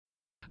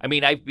I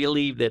mean, I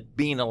believe that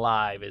being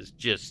alive is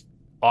just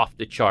off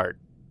the chart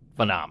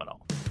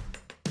phenomenal.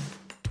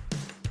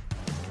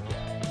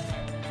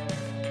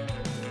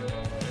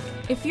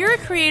 If you're a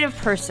creative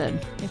person,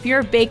 if you're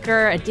a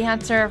baker, a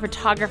dancer, a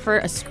photographer,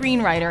 a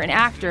screenwriter, an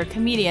actor, a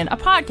comedian, a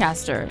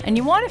podcaster, and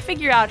you want to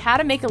figure out how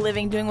to make a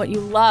living doing what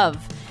you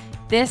love,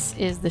 this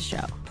is the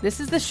show. This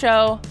is the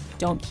show.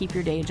 Don't keep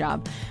your day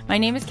job. My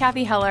name is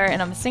Kathy Heller,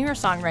 and I'm a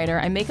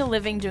singer-songwriter. I make a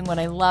living doing what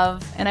I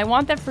love, and I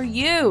want that for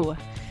you.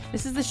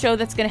 This is the show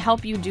that's going to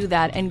help you do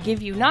that and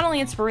give you not only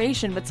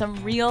inspiration, but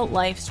some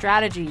real-life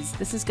strategies.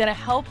 This is going to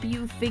help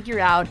you figure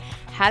out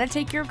how to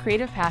take your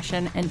creative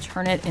passion and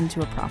turn it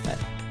into a profit.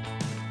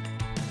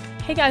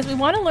 Hey guys, we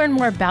want to learn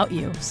more about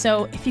you.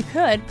 So if you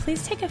could,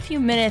 please take a few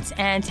minutes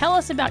and tell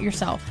us about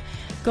yourself.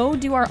 Go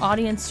do our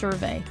audience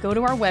survey. Go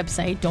to our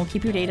website,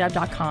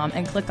 don'tkeepyourdayjob.com,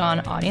 and click on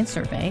audience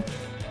survey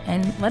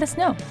and let us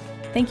know.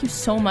 Thank you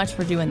so much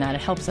for doing that.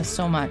 It helps us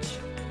so much.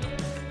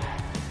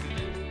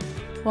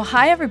 Well,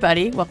 hi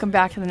everybody. Welcome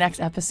back to the next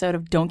episode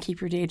of Don't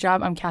Keep Your Day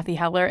Job. I'm Kathy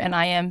Heller, and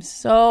I'm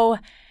so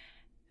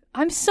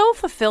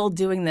fulfilled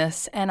doing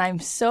this, and I'm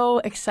so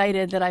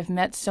excited that I've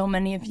met so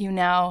many of you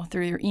now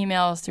through your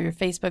emails, through your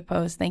Facebook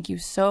posts. Thank you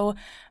so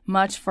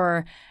much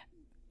for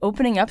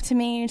opening up to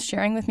me,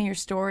 sharing with me your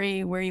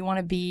story, where you want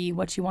to be,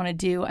 what you want to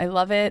do. I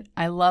love it.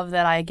 I love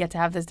that I get to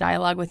have this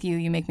dialogue with you.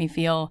 You make me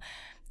feel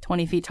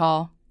 20 feet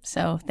tall.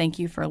 So thank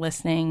you for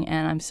listening,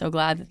 and I'm so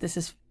glad that this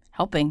is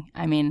helping.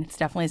 I mean, it's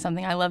definitely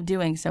something I love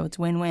doing, so it's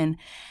win-win.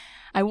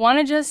 I want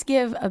to just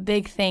give a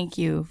big thank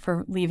you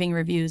for leaving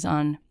reviews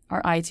on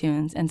our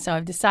iTunes. And so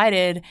I've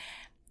decided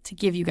to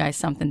give you guys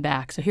something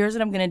back. So here's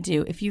what I'm going to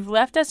do. If you've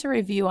left us a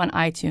review on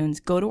iTunes,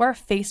 go to our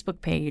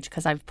Facebook page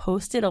because I've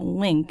posted a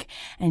link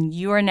and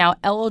you are now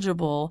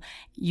eligible.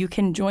 You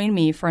can join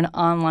me for an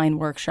online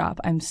workshop.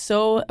 I'm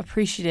so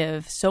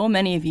appreciative. So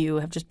many of you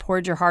have just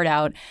poured your heart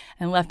out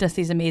and left us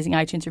these amazing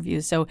iTunes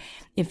reviews. So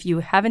if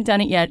you haven't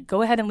done it yet,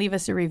 go ahead and leave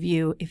us a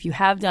review. If you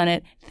have done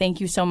it, thank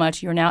you so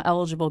much. You're now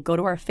eligible. Go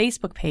to our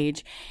Facebook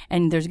page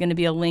and there's going to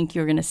be a link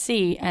you're going to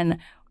see, and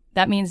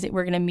that means that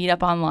we're going to meet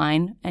up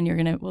online and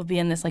we'll be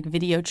in this like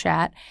video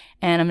chat,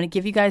 and I'm going to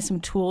give you guys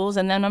some tools,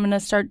 and then I'm going to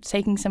start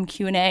taking some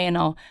Q&A, and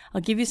I'll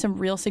give you some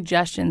real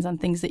suggestions on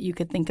things that you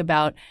could think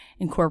about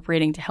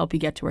incorporating to help you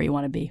get to where you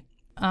want to be.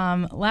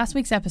 Last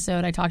week's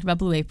episode, I talked about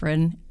Blue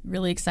Apron.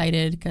 Really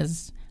excited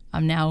because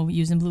I'm now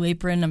using Blue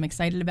Apron. I'm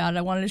excited about it.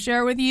 I wanted to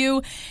share it with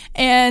you.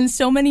 And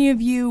so many of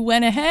you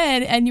went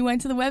ahead and you went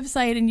to the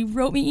website and you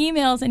wrote me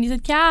emails and you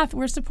said, Kath,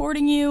 we're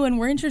supporting you and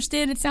we're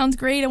interested. It sounds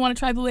great. I want to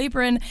try Blue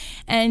Apron.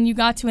 And you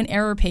got to an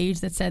error page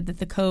that said that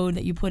the code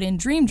that you put in,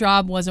 Dream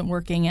Job, wasn't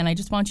working. And I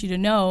just want you to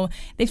know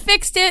they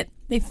fixed it.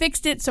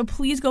 So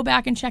please go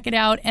back and check it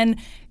out. And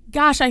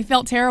gosh, I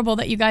felt terrible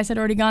that you guys had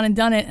already gone and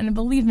done it. And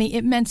believe me,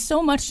 it meant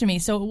so much to me.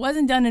 So it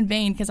wasn't done in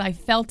vain because I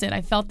felt it.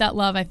 I felt that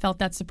love. I felt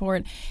that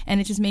support. And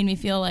it just made me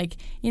feel like,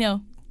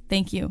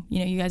 thank you.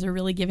 You guys are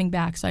really giving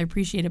back. So I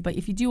appreciate it. But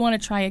if you do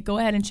want to try it, go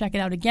ahead and check it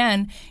out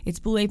again.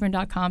 It's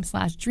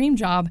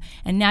blueapron.com/dreamjob.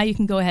 And now you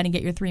can go ahead and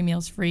get your 3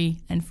 meals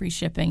free and free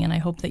shipping. And I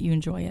hope that you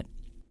enjoy it.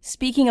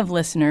 Speaking of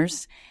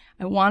listeners,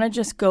 I want to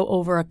just go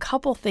over a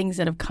couple things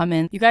that have come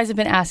in. You guys have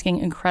been asking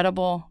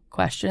incredible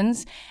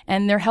questions,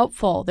 and they're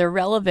helpful. They're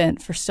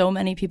relevant for so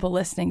many people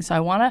listening. So I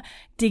want to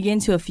dig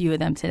into a few of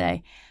them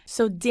today.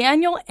 So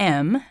Daniel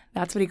M.,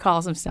 that's what he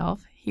calls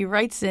himself. He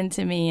writes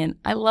into me, and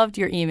I loved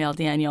your email,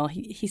 Daniel.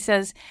 He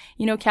says,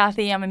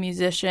 Kathy, I'm a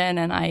musician,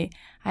 and I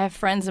have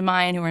friends of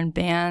mine who are in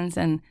bands,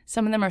 and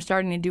some of them are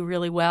starting to do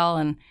really well,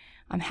 and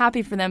I'm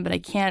happy for them, but I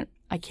can't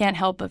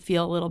help but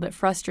feel a little bit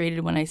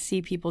frustrated when I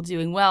see people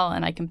doing well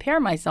and I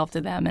compare myself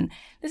to them. And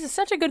this is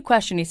such a good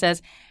question. He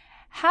says,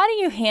 how do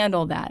you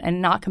handle that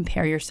and not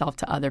compare yourself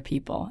to other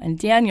people? And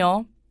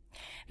Daniel,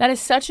 that is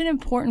such an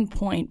important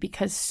point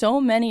because so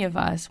many of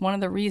us, one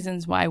of the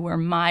reasons why we're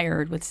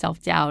mired with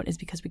self-doubt is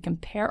because we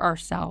compare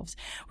ourselves.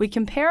 We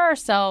compare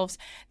ourselves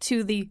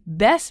to the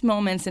best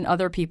moments in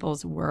other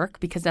people's work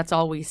because that's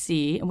all we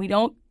see, and we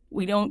don't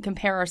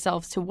compare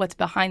ourselves to what's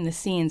behind the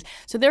scenes.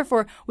 So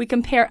therefore, we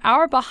compare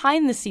our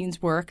behind the scenes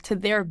work to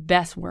their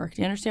best work.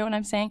 Do you understand what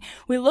I'm saying?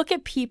 We look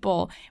at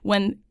people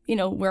when,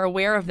 we're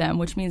aware of them,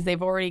 which means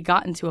they've already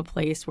gotten to a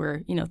place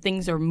where,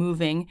 things are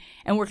moving,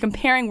 and we're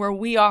comparing where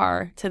we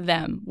are to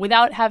them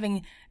without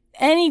having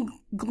any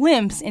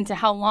glimpse into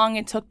how long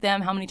it took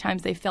them, how many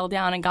times they fell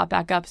down and got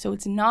back up. So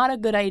it's not a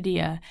good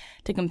idea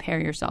to compare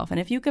yourself. And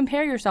if you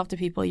compare yourself to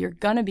people, you're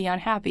going to be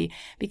unhappy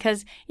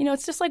because,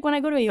 it's just like when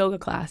I go to a yoga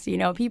class,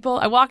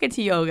 I walk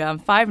into yoga, I'm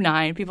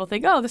 5'9", people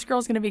think, oh, this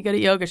girl's going to be good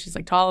at yoga. She's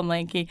like tall and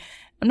lanky.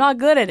 I'm not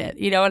good at it,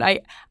 and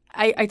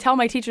I tell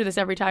my teacher this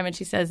every time, and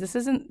she says, this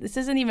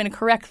isn't even a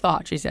correct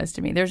thought, she says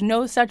to me. There's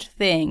no such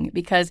thing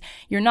because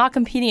you're not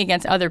competing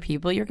against other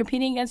people. You're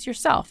competing against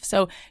yourself.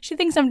 So she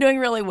thinks I'm doing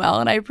really well,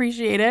 and I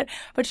appreciate it.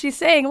 But she's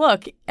saying,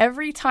 look,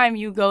 every time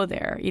you go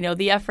there,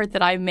 the effort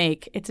that I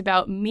make, it's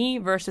about me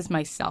versus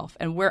myself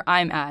and where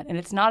I'm at. And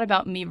it's not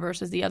about me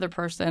versus the other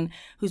person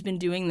who's been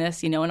doing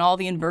this, and all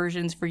the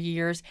inversions for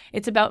years.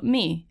 It's about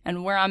me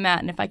and where I'm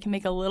at and if I can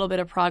make a little bit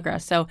of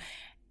progress. So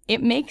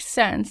it makes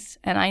sense.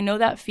 And I know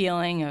that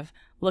feeling of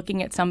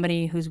looking at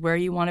somebody who's where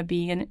you want to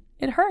be, and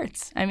it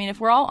hurts. I mean, if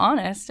we're all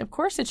honest, of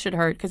course it should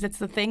hurt, because it's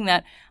the thing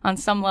that on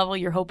some level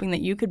you're hoping that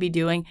you could be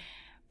doing.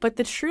 But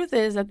the truth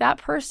is that that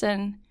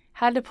person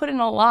had to put in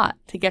a lot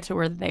to get to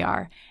where they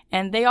are.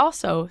 And they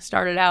also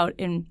started out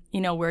in,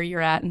 where you're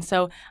at. And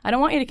so I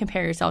don't want you to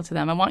compare yourself to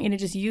them. I want you to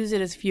just use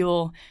it as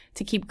fuel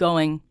to keep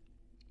going,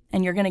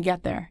 and you're going to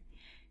get there.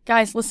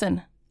 Guys,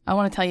 listen, I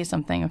want to tell you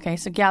something, okay?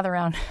 So gather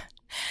around.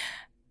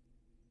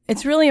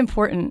 It's really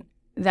important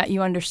that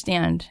you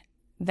understand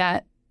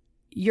that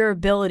your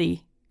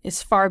ability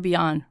is far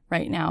beyond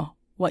right now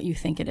what you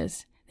think it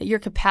is, that your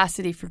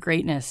capacity for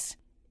greatness,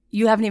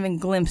 you haven't even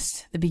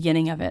glimpsed the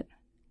beginning of it.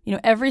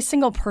 Every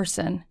single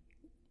person,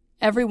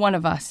 every one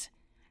of us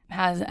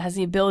has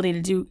the ability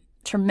to do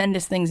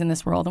tremendous things in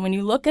this world. And when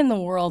you look in the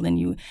world and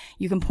you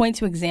can point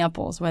to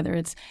examples, whether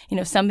it's,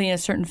 somebody in a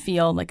certain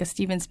field like a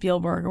Steven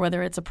Spielberg, or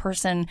whether it's a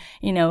person,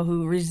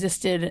 who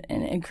resisted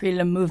and created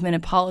a movement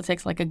in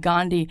politics like a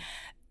Gandhi.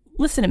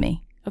 Listen to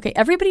me. Okay.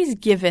 Everybody's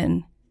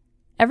given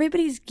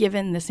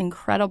this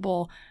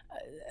incredible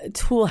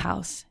tool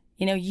house.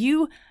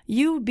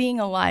 You being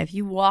alive,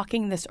 you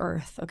walking this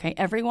earth, okay,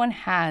 everyone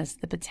has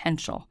the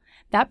potential.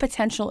 That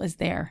potential is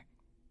there.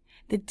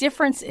 The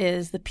difference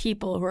is the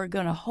people who are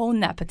going to hone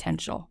that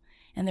potential,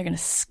 and they're going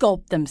to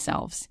sculpt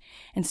themselves.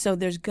 And so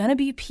there's going to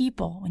be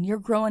people when you're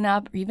growing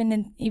up, or even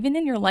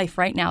in your life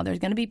right now, there's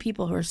going to be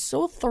people who are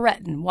so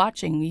threatened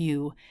watching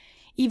you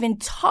even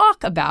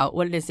talk about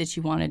what it is that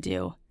you want to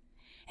do.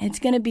 And it's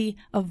going to be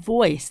a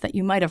voice that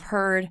you might have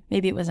heard.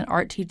 Maybe it was an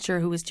art teacher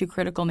who was too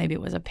critical. Maybe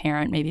it was a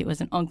parent. Maybe it was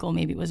an uncle.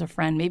 Maybe it was a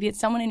friend. Maybe it's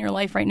someone in your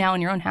life right now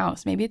in your own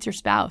house. Maybe it's your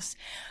spouse.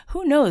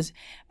 Who knows?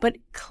 But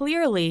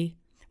clearly,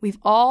 we've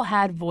all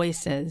had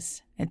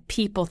voices and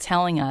people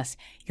telling us,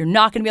 you're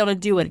not going to be able to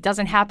do it. It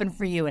doesn't happen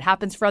for you. It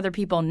happens for other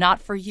people,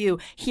 not for you.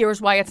 Here's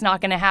why it's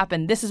not going to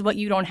happen. This is what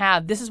you don't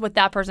have. This is what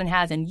that person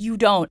has, and you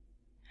don't.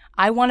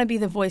 I want to be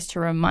the voice to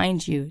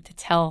remind you, to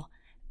tell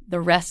the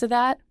rest of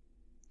that,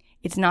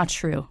 it's not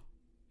true.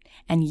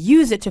 And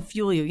use it to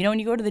fuel you. When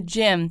you go to the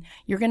gym,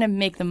 you're going to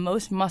make the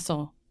most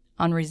muscle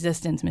on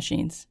resistance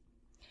machines.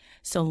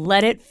 So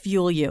let it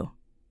fuel you.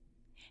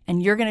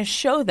 And you're going to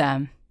show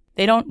them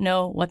they don't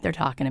know what they're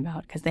talking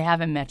about because they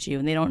haven't met you,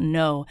 and they don't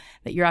know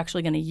that you're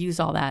actually going to use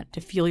all that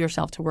to fuel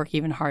yourself to work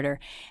even harder.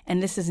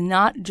 And this is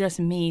not just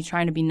me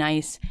trying to be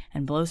nice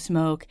and blow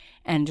smoke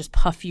and just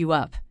puff you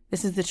up.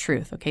 This is the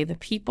truth, okay? The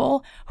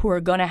people who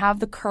are going to have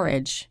the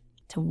courage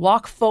to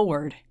walk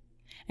forward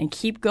and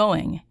keep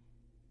going.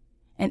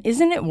 And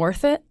isn't it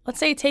worth it? Let's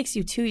say it takes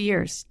you 2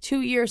 years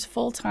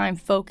full-time,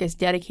 focused,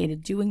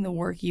 dedicated, doing the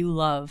work you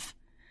love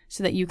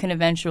so that you can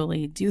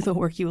eventually do the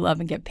work you love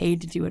and get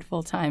paid to do it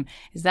full-time.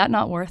 Is that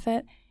not worth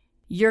it?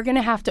 You're going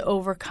to have to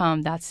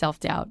overcome that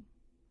self-doubt.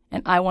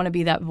 And I want to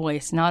be that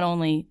voice. Not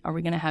only are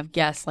we going to have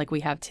guests like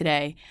we have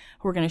today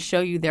who are going to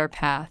show you their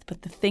path,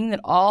 but the thing that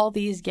all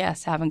these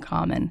guests have in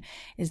common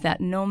is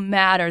that no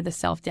matter the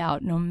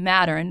self-doubt,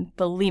 and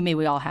believe me,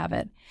 we all have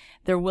it,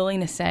 they're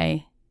willing to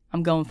say,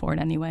 I'm going for it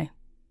anyway.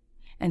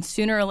 And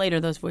sooner or later,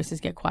 those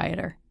voices get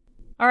quieter.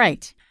 All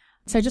right.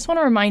 So I just want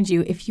to remind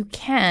you, if you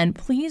can,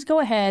 please go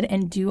ahead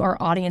and do our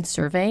audience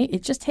survey.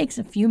 It just takes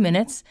a few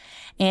minutes,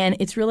 and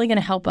it's really going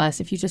to help us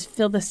if you just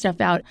fill this stuff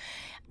out.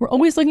 We're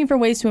always looking for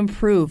ways to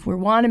improve. We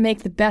want to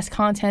make the best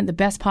content, the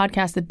best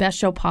podcast, the best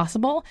show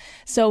possible.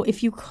 So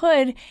if you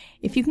can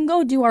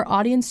go do our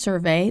audience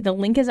survey, the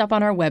link is up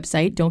on our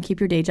website,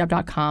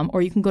 don'tkeepyourdayjob.com,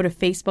 or you can go to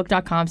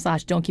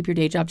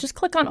facebook.com/don'tkeepyourdayjob. Just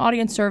click on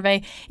audience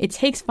survey. It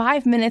takes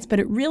 5 minutes, but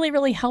it really,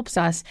 really helps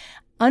us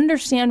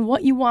understand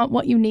what you want,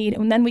 what you need,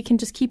 and then we can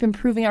just keep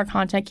improving our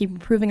content, keep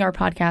improving our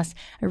podcast.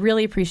 I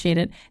really appreciate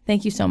it.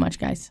 Thank you so much,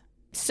 guys.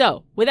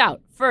 So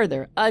without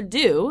further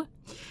ado,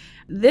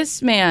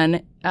 this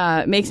man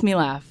makes me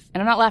laugh.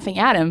 And I'm not laughing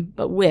at him,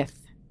 but with.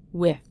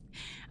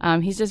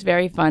 He's just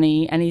very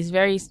funny, and he's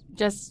very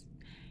just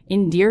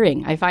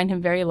endearing. I find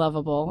him very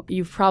lovable.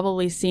 You've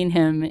probably seen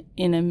him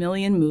in a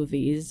million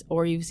movies,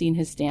 or you've seen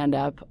his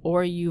stand-up,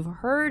 or you've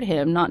heard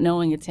him, not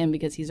knowing it's him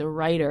because he's a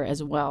writer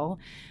as well.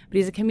 But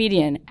he's a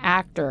comedian,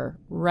 actor,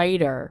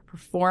 writer,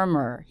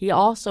 performer. He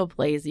also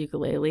plays the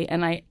ukulele.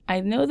 And I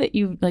know that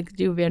you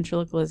do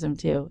ventriloquism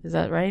too. Is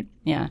that right?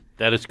 Yeah.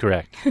 That is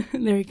correct.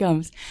 There he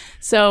comes.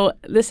 So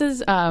this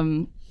is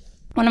one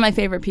of my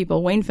favorite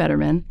people, Wayne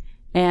Federman.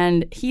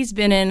 And he's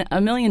been in a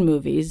million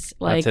movies.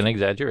 That's an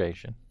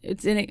exaggeration.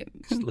 It's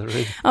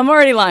literally. I'm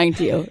already lying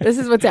to you. This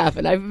is what's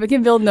happened. I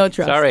can build no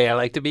trust. Sorry, I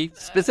like to be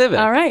specific.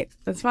 All right,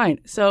 that's fine.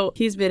 So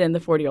he's been in The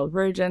 40-Year-Old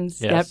Virgin,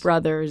 Step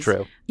Brothers.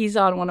 True. He's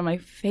on one of my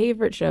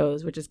favorite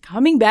shows, which is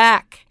coming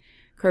back,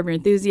 Curb Your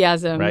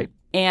Enthusiasm. Right.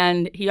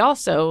 And he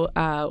also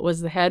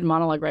was the head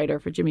monologue writer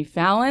for Jimmy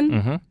Fallon.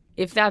 Mm-hmm.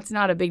 If that's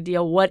not a big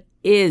deal, what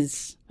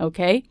is?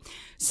 Okay.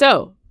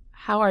 So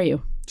how are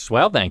you?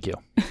 Swell, thank you.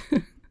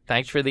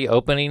 Thanks for the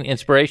opening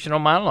inspirational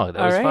monologue.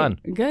 That was fun.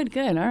 Good.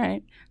 All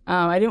right.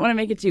 I didn't want to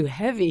make it too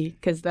heavy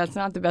because that's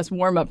not the best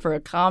warm-up for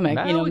a comic,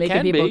 No,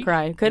 making people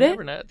cry. Could you it?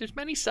 Never know. There's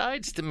many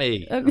sides to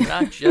me. I'm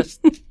not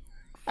just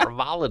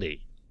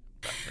frivolity.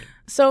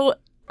 So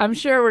I'm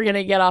sure we're going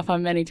to get off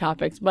on many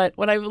topics, but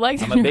what I would like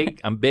to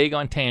I'm big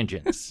on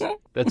tangents.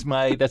 That's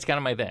kind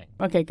of my thing.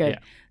 Okay, good. Yeah.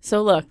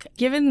 So look,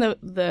 given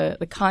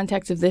the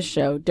context of this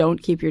show,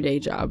 don't keep your day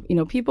job.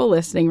 People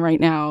listening right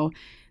now,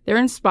 they're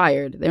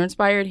inspired. They're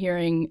inspired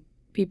hearing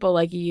people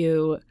like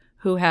you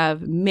who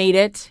have made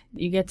it.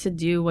 You get to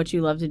do what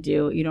you love to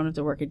do. You don't have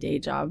to work a day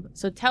job.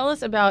 So tell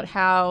us about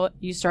how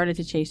you started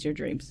to chase your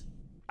dreams.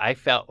 I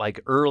felt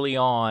like early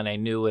on I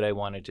knew what I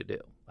wanted to do.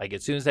 Like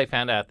as soon as I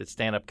found out that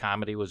stand-up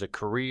comedy was a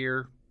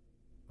career,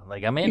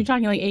 I'm in. You're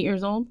talking like 8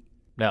 years old?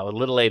 No, a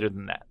little later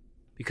than that.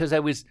 Because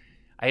I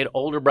had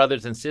older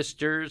brothers and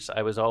sisters.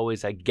 I was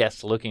always, I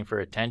guess, looking for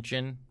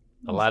attention.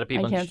 A lot of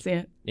people. I can't see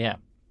it. Yeah.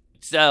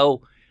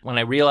 So when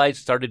I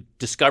started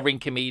discovering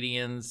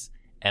comedians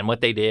and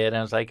what they did,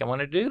 I was like, I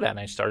want to do that. And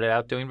I started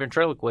out doing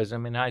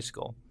ventriloquism in high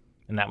school.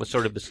 And that was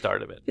sort of the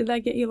start of it. Did that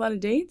get you a lot of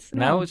dates?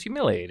 No, it was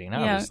humiliating,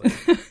 obviously.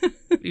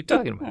 What are you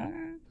talking about?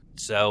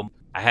 So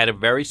I had a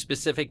very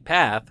specific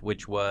path,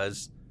 which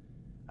was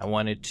I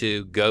wanted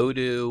to go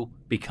to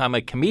become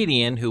a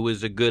comedian who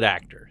was a good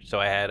actor. So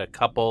I had a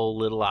couple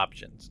little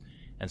options.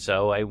 And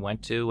so I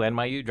went to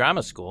NYU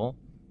Drama School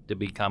to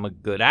become a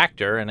good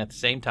actor. And at the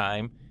same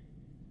time,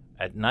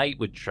 at night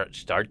would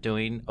start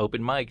doing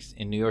open mics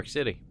in New York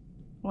City.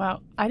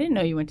 Wow. I didn't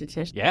know you went to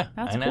Tisch. Yeah,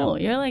 That's I know. cool.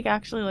 You're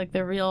actually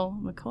the real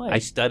McCoy. I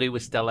studied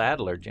with Stella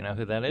Adler. Do you know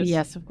who that is?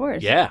 Yes, of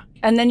course. Yeah.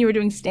 And then you were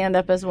doing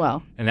stand-up as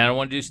well. And then I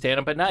wanted to do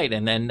stand-up at night.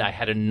 And then I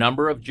had a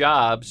number of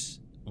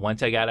jobs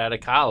once I got out of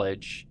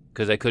college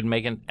because I couldn't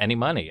make any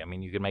money. I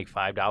mean, you could make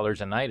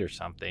 $5 a night or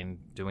something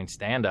doing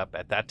stand-up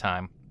at that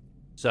time.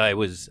 So I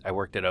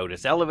worked at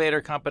Otis Elevator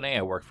Company.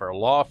 I worked for a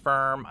law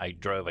firm. I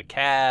drove a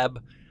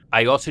cab.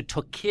 I also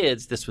took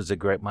kids. This was a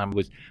great one.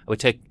 I would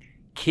take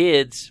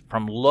kids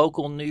from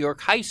local New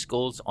York high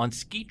schools on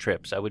ski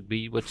trips. I would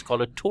be what's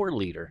called a tour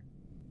leader.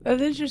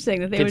 That's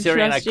interesting that they would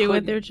trust you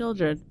with their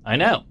children. I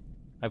know.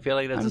 I feel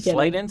like that's a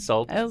slight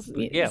insult.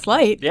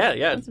 Slight?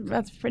 Yeah.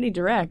 That's pretty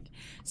direct.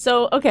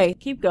 So, okay,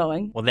 keep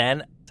going. Well,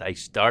 then I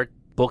start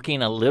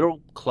booking a little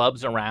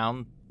clubs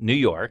around New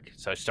York.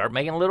 So I start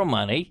making a little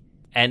money.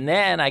 And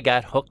then I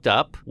got hooked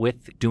up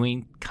with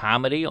doing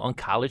comedy on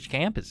college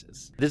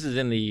campuses. This is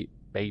in the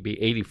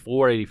maybe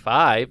 84,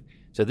 85.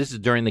 So this is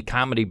during the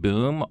comedy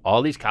boom.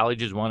 All these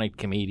colleges wanted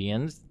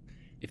comedians.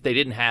 If they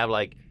didn't have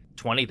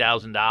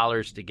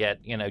 $20,000 to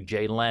get,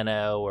 Jay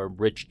Leno or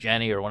Rich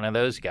Jenny or one of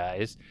those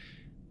guys,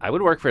 I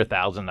would work for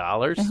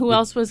 $1,000. And who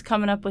else was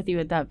coming up with you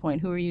at that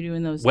point? Who were you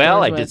doing those Well,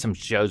 tours I with? did some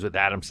shows with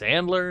Adam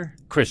Sandler.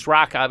 Chris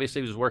Rock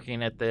obviously was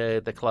working at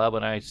the club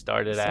when I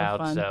started out.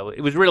 Fun. So it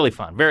was really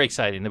fun, very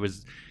exciting. There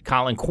was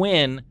Colin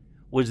Quinn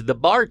was the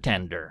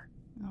bartender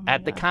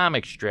at the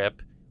comic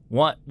strip.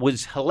 What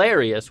was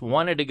hilarious,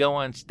 wanted to go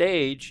on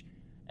stage,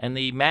 and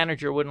the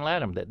manager wouldn't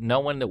let him. That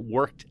no one that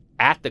worked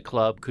at the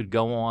club could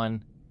go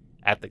on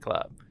at the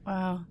club.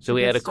 Wow. So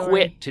we had to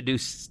quit to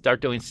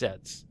start doing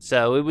sets.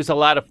 So it was a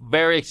lot of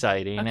very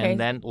exciting. Okay. And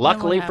then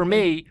luckily for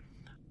me,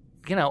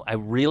 I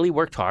really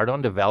worked hard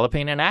on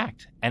developing an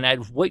act.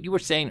 And what you were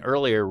saying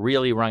earlier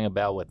really rung a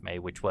bell with me,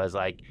 which was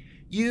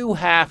you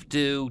have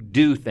to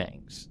do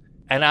things.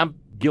 And I'm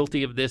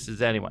guilty of this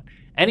as anyone.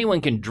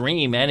 Anyone can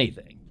dream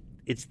anything.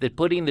 It's that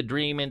putting the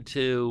dream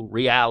into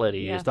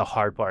reality is the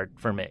hard part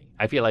for me.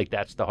 I feel like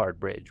that's the hard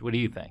bridge. What do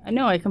you think?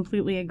 No, I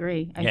completely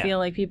agree. I feel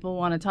like people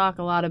want to talk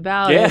a lot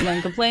about it and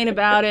then complain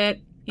about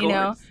it,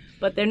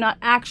 but they're not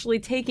actually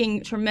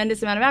taking a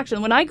tremendous amount of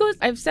action.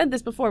 I've said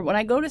this before, when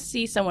I go to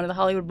see someone at the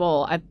Hollywood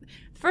Bowl, the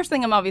first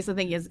thing I'm obviously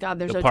thinking is, God,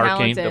 they're so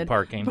talented. The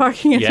parking.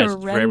 Parking is yes,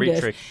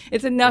 horrendous.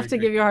 It's enough to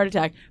give you a heart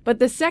attack. But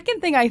the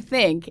second thing I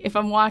think, if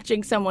I'm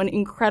watching someone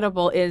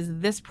incredible, is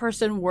this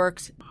person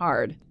works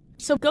hard.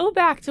 So go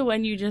back to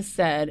when you just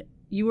said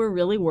you were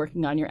really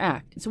working on your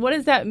act. So what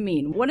does that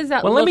mean? What does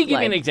that look like? Well, let me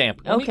give you an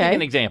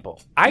example.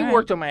 I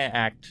worked on my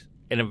act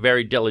in a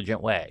very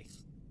diligent way.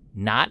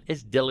 Not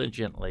as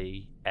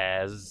diligently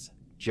as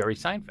Jerry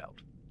Seinfeld.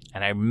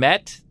 And I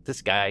met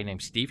this guy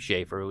named Steve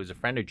Schaefer, who was a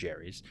friend of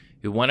Jerry's,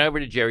 who went over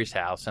to Jerry's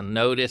house and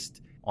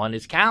noticed on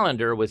his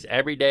calendar was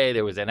every day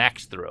there was an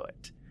X through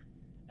it.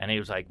 And he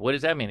was like, what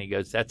does that mean? He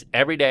goes, that's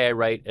every day I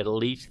write at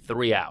least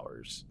 3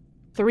 hours.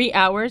 3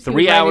 hours?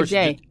 3 hours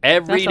every day.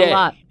 Every That's day. A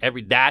lot.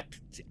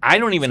 I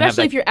don't even have that.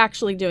 Especially if you're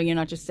actually doing it,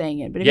 not just saying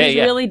it. But if he's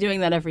really doing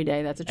that every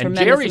day, that's a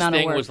tremendous amount of work. And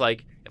Jerry's thing was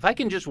like, if I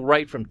can just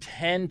write from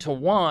 10 to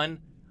 1,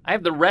 I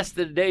have the rest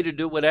of the day to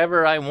do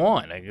whatever I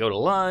want. I can go to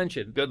lunch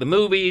and go to the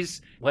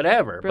movies,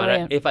 whatever.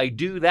 Brilliant. But if I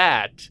do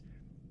that,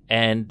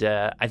 and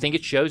I think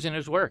it shows in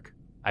his work.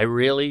 I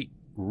really,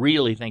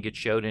 really think it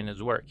showed in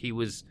his work. He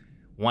was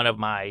one of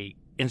my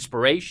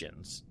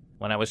inspirations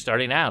when I was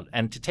starting out.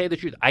 And to tell you the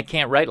truth, I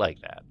can't write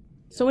like that.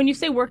 So when you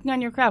say working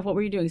on your craft, what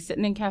were you doing?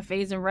 Sitting in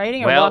cafes and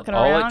writing, or walking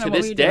around? To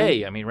this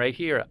day, I mean, right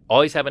here,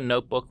 always have a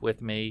notebook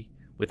with me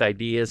with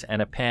ideas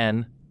and a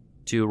pen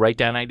to write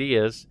down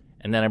ideas,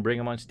 and then I bring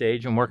them on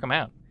stage and work them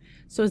out.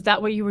 So is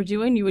that what you were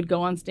doing? You would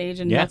go on stage,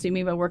 and that's what you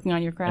mean by working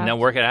on your craft? And then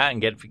work it out,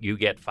 and you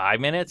get 5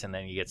 minutes, and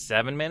then you get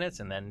 7 minutes,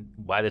 and then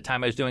by the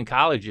time I was doing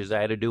colleges, I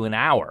had to do an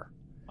hour.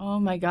 Oh,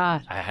 my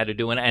God. I had to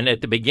do it. And at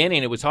the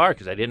beginning, it was hard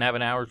because I didn't have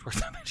an hour's worth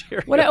of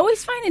material. What I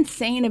always find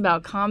insane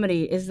about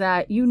comedy is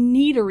that you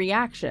need a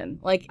reaction.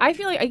 Like, I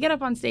feel like I get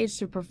up on stage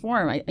to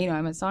perform.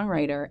 I'm a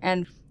songwriter,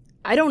 and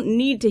I don't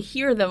need to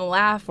hear them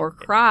laugh or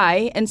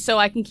cry, and so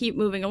I can keep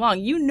moving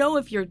along. You know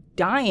if you're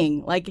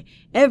dying, like,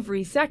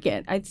 every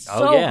second. It's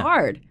so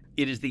hard.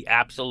 It is the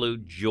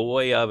absolute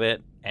joy of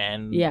it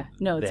and it's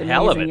the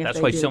hell of it. amazing That's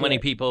why so many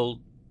people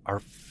are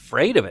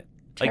afraid of it.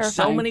 Like,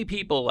 so Terrifying. many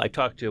people I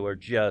talk to are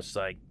just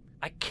like,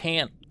 I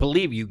can't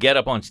believe you get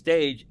up on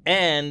stage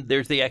and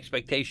there's the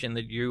expectation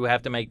that you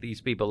have to make these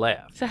people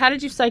laugh. So how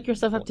did you psych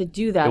yourself up to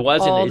do that It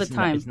all the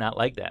time? It's not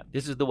like that.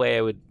 This is the way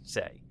I would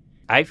say.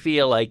 I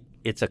feel like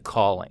it's a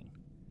calling.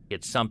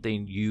 It's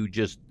something you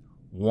just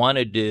want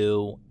to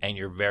do and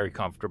you're very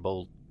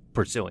comfortable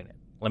pursuing it.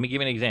 Let me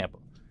give you an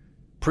example.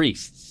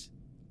 Priests.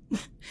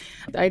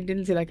 I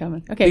didn't see that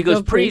coming. Okay,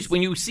 Because priests,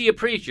 when you see a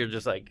priest, you're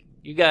just like,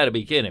 you got to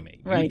be kidding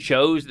me. Right. You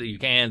chose that you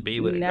can't be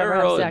with Never a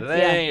girl have or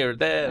sex, they or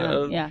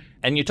that. yeah.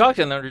 And you talk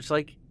to them, they're just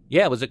like,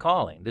 yeah, it was a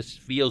calling. This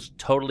feels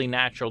totally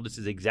natural. This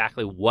is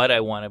exactly what I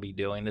want to be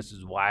doing. This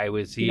is why I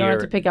was here. You don't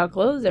have to pick out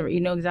clothes.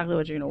 You know exactly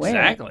what you're going to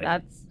wear. Exactly.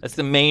 That's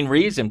the main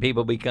reason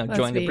people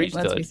join the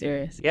priesthood. Let's be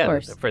serious. Yeah, of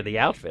course. for the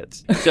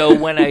outfits. So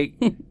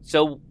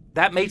so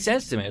that made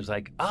sense to me. It was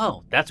like,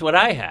 oh, that's what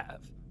I have.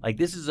 Like,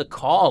 this is a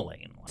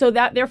calling. So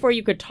that therefore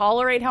you could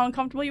tolerate how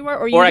uncomfortable you were,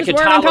 or you just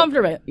weren't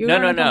uncomfortable.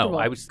 No.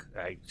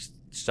 I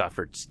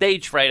suffered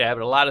stage fright. I had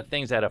a lot of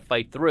things I had to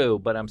fight through,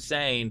 but I'm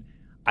saying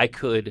I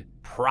could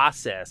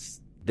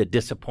process the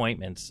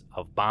disappointments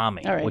of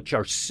bombing, which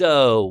are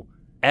so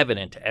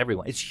evident to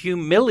everyone. It's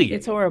humiliating.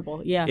 It's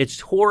horrible. Yeah. It's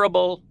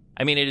horrible.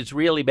 I mean, it is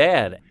really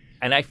bad.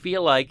 And I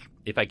feel like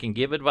if I can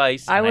give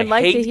advice, I would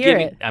like to hear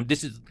it.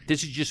 This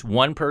is just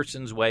one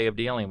person's way of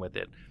dealing with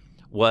it.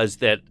 Was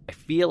that I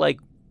feel like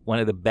one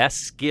of the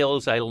best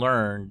skills I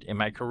learned in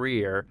my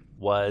career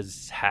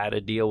was how to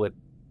deal with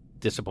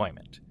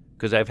disappointment,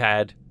 because I've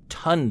had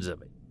tons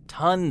of it.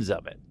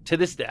 To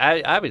this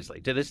day,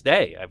 to this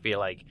day, I feel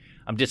like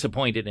I'm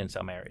disappointed in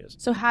some areas.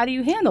 So how do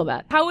you handle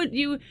that? How would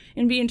you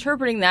be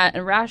interpreting that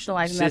and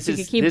rationalizing that so you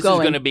could keep this going?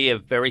 This is going to be a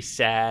very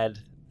sad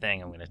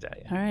thing I'm going to tell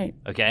you. All right.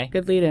 Okay?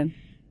 Good lead in.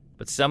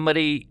 But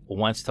somebody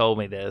once told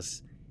me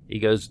this. He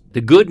goes,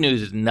 the good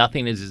news is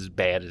nothing is as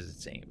bad as it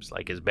seems.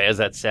 Like, as bad as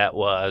that set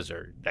was,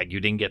 or like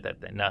you didn't get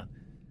that thing. No.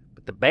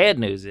 But the bad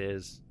news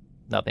is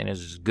nothing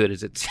is as good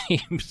as it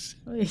seems.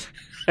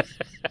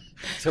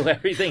 So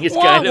everything is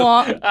kind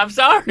of... I'm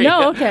sorry.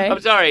 No, okay.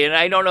 I'm sorry. And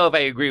I don't know if I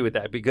agree with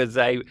that, because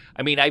I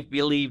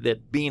believe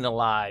that being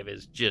alive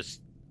is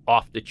just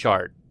off the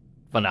chart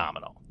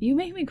phenomenal. You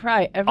make me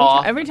cry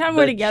every time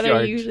we're together.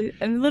 And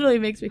it literally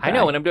makes me cry. I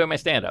know, when I'm doing my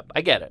stand-up.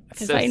 I get it.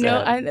 Because I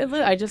know.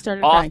 I just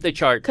started off crying. The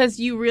chart. Because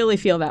you really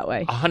feel that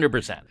way.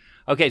 100%.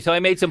 Okay, so I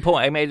made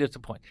it a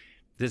point.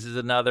 This is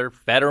another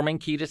Federman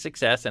key to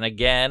success. And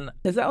again...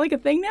 Is that like a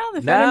thing now?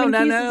 The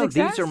Federman keys to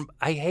success? These are...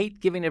 I hate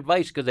giving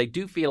advice because I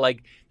do feel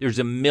like there's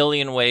a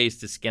million ways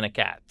to skin a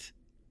cat.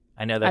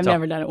 I know that's... I've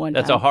never done it one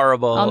time. That's a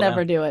horrible... I'll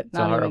never do it. It's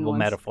a horrible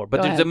metaphor.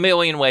 But there's ahead. a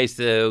million ways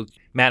to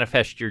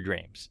manifest your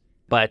dreams.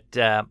 But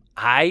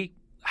I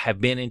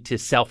have been into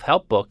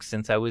self-help books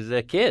since I was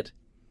a kid.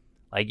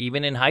 Like,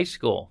 even in high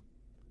school,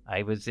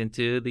 I was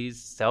into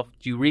these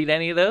do you read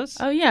any of those?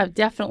 Oh, yeah, I've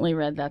definitely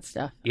read that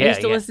stuff. Yeah, I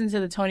used to listen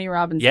to the Tony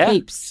Robbins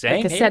tapes,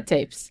 the cassette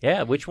tapes.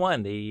 Yeah, which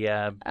one? The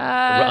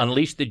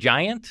Unleash the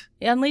Giant?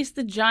 Unleash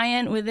the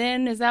Giant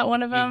Within, is that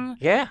one of them?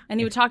 Yeah. And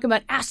he would talk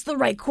about, ask the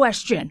right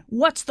question.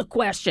 What's the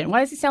question?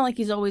 Why does he sound like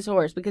he's always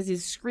hoarse? Because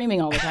he's screaming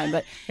all the time,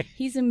 but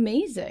he's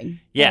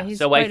amazing. Yeah, he's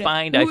so Who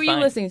are you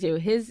listening to?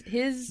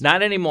 His...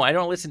 Not anymore. I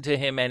don't listen to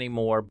him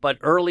anymore, but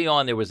early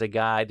on there's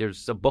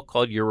a book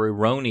called Your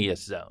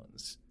Erroneous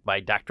Zones by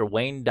Dr.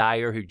 Wayne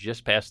Dyer, who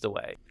just passed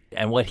away.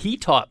 And what he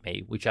taught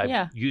me, which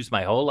I've used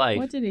my whole life...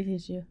 What did he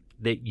teach you?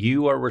 That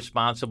you are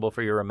responsible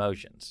for your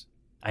emotions.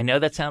 I know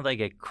that sounds like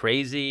a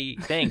crazy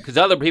thing, because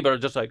other people are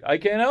just like, I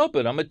can't help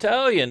it. I'm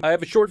Italian. I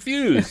have a short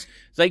fuse.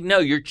 It's like, no,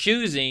 you're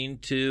choosing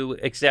to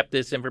accept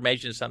this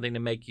information as something to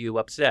make you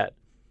upset.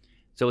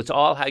 So it's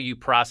all how you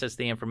process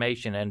the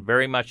information and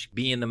very much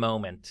be in the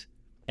moment.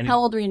 And how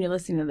old were you when you were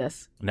listening to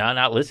this? No,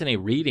 not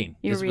listening, reading.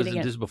 This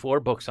was before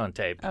books on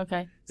tape.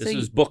 Okay. This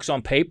was books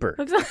on paper.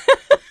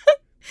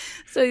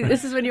 So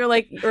this is when you were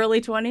like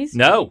early 20s?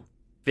 No,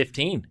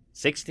 15,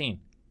 16.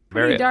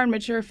 Pretty darn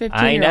mature 15-year-old.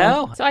 I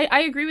know. So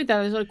I agree with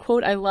that. There's a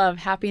quote I love,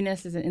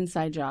 happiness is an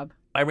inside job.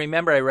 I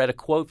remember I read a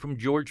quote from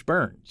George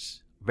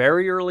Burns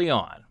very early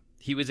on.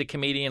 He was a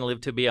comedian,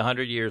 lived to be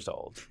 100 years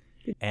old.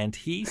 And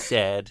he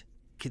said,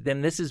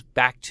 then this is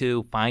back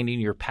to finding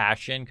your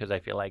passion, because I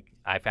feel like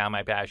I found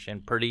my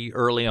passion pretty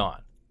early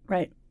on.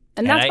 Right.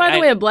 And that's, by the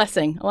way, a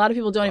blessing. A lot of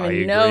people don't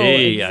even know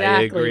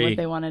exactly what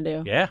they want to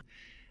do. Yeah.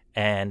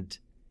 And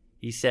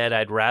he said,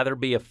 I'd rather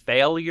be a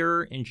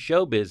failure in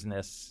show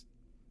business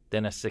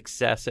than a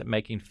success at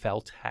making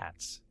felt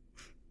hats.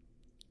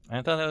 And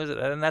I thought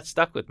and that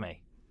stuck with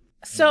me.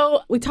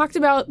 So we talked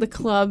about the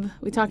club.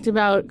 We talked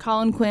about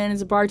Colin Quinn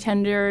as a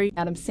bartender,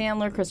 Adam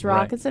Sandler, Chris Rock.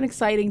 Right. It's an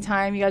exciting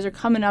time. You guys are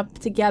coming up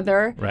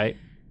together. Right.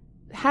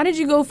 How did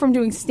you go from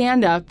doing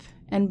stand-up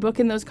and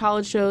booking those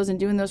college shows and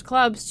doing those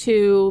clubs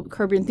to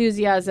Curb Your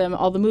Enthusiasm,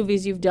 all the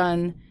movies you've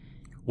done?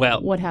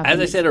 Well, what happened? As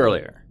I said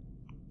earlier,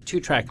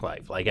 two-track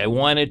life. Like, I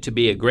wanted to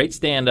be a great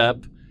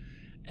stand-up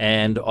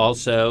and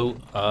also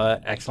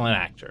excellent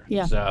actor.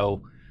 Yeah.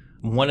 So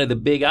one of the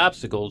big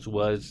obstacles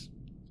was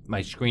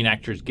my Screen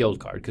Actors Guild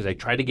card, because I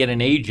tried to get an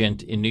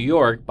agent in New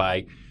York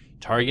by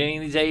targeting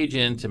these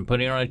agents and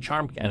putting on a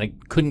charm, and I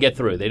couldn't get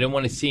through. They didn't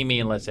want to see me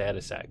unless I had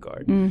a SAG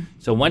card.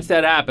 So once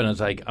that happened, I was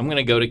like, I'm going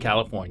to go to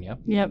California.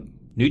 Yep.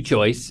 New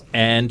choice.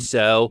 And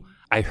so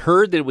I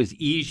heard that it was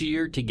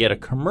easier to get a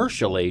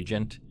commercial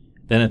agent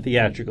than a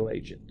theatrical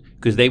agent,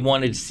 because they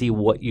wanted to see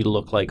what you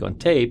look like on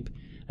tape,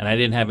 and I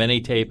didn't have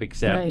any tape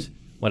except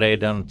what I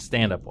had done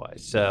stand-up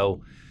wise.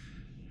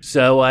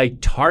 So I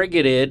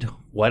targeted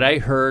what I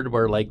heard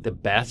were like the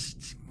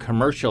best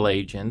commercial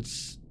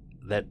agents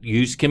that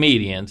use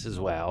comedians as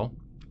well.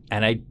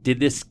 And I did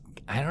this,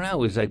 I don't know, it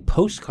was like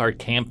postcard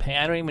campaign.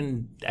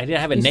 I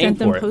didn't have a name for it. You sent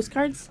them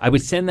postcards? I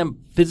would send them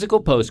physical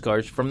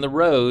postcards from the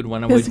road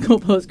when I was... Physical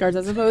postcards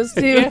as opposed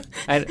to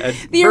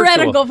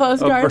theoretical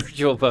postcards.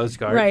 Virtual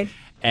postcards. Right.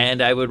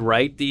 And I would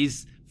write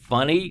these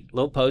funny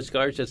little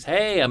postcards, just,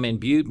 hey, I'm in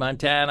Butte,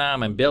 Montana.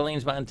 I'm in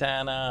Billings,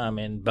 Montana. I'm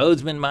in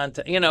Bozeman,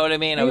 Montana. You know what I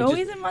mean? Are you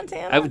always in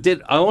Montana?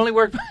 I only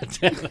worked in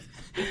Montana.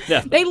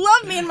 No. They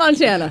love me in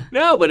Montana.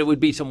 No, but it would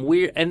be some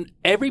weird, and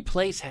every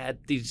place had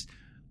these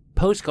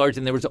postcards,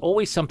 and there was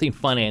always something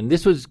funny. And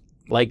this was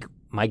like,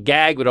 my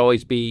gag would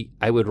always be,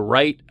 I would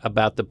write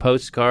about the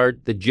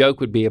postcard. The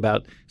joke would be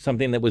about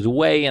something that was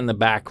way in the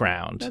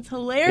background. That's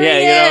hilarious. Yeah,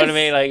 you know what I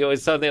mean? Like, it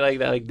was something like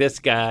that, like this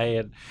guy.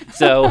 And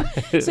so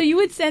So you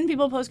would send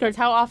people postcards.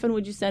 How often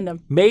would you send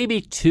them?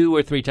 Maybe 2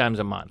 or 3 times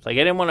a month. Like,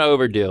 I didn't want to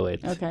overdo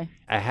it. Okay.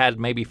 I had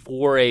maybe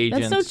 4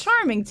 agents. That's so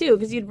charming, too,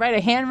 because you'd write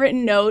a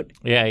handwritten note.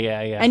 Yeah.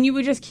 And you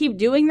would just keep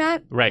doing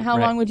that? Right. How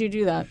long would you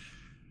do that?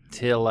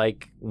 Till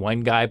like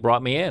one guy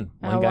brought me in.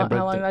 How long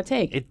did that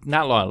take?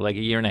 Not long, like a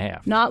year and a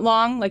half. Not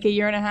long, like a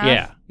year and a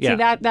half? Yeah. See,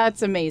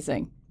 that's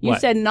amazing. You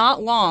said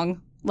not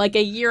long, like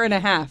a year and a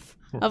half.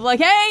 Of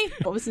like, hey,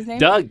 what was his name?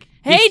 Doug.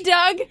 Hey,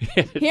 Doug.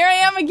 Here I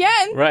am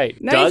again. Right.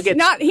 Nice Doug,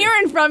 not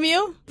hearing from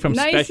you.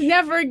 Nice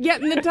never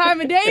getting the time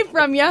of day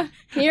from you.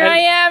 Here I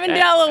am in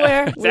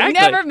Delaware. Exactly. We've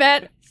never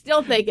met.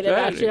 Still thinking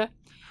about you.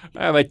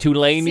 I'm at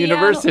Tulane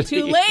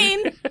University.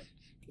 Tulane.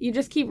 You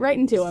just keep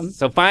writing to him.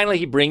 So finally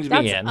he brings me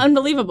in. That's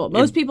unbelievable.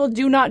 Most people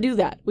do not do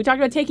that. We talked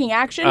about taking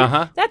action.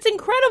 That's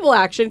incredible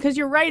action, because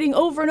you're writing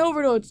over and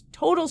over to a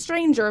total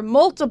stranger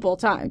multiple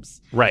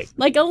times. Right.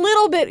 Like a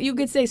little bit, you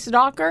could say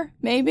stalker,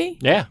 maybe.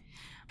 Yeah.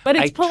 But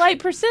it's polite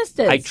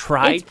persistence. I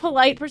tried. It's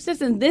polite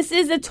persistence. This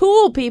is a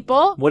tool,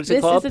 people. What is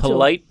it called?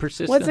 Polite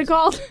persistence? What's it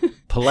called?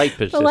 Polite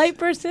persistence. Polite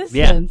persistence.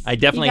 Yeah, I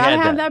definitely had that. You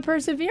gotta have that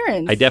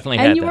perseverance. I definitely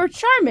had that. And you were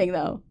charming,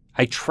 though.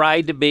 I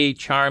tried to be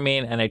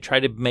charming, and I tried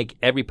to make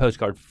every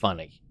postcard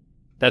funny.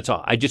 That's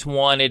all. I just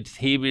wanted,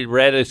 he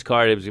read his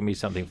card, it was going to be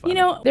something funny. You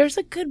know, there's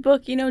a good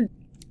book,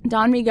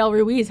 Don Miguel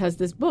Ruiz has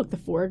this book, The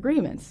 4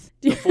 Agreements.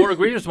 The 4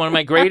 Agreements is one of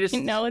my greatest. I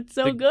know, it's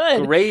so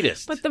good.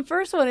 Greatest. But the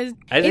first one is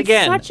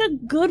such a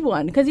good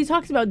one, because he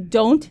talks about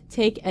don't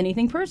take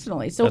anything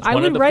personally. So I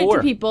would write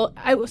to people.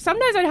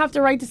 Sometimes I'd have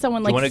to write to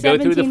someone like 17 times. Do you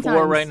want to go through the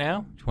 4 right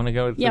now? Do you want to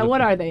go through Yeah,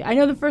 what are they? I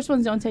know the first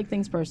one's don't take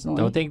things personally.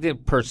 Don't take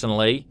it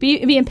personally.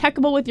 Be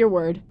impeccable with your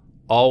word.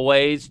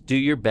 Always do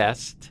your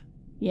best.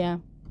 Yeah.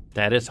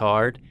 That is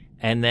hard.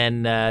 And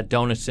then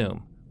don't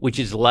assume, which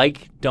is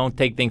like don't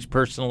take things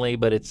personally,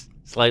 but it's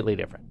slightly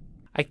different.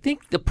 I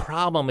think the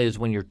problem is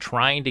when you're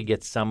trying to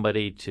get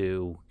somebody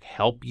to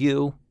help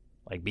you,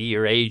 like be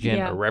your agent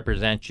or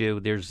represent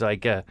you, there's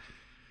like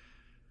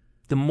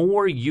the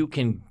more you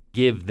can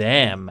give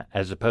them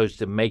as opposed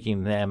to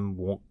making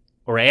them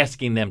or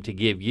asking them to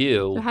give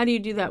you. So how do you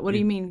do that? What do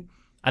you mean?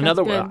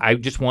 Another way, I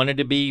just wanted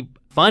to be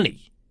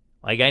funny.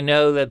 Like, I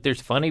know that there's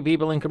funny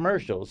people in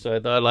commercials, so I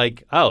thought,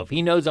 like, if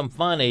he knows I'm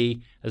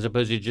funny, as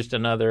opposed to just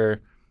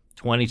another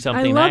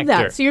 20-something actor. I love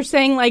that. So you're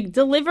saying, like,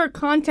 deliver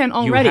content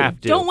already. You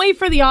have to. Don't wait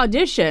for the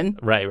audition.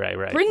 Right.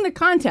 Bring the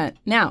content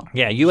now.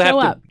 Yeah, you have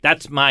to.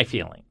 That's my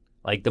feeling.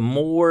 Like, the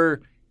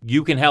more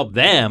you can help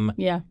them,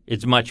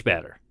 it's much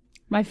better.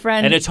 My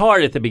friend. And it's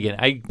hard at the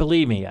beginning.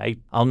 Believe me,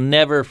 I'll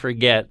never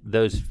forget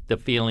the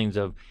feelings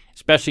of,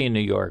 especially in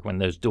New York, when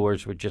those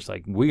doors were just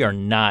like, we are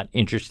not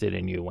interested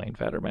in you, Wayne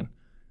Federman.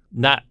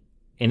 Not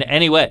in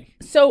any way.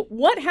 So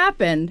what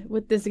happened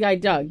with this guy,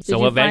 Doug? Did so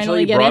you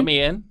eventually he brought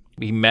me in.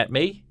 He met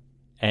me.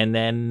 And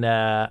then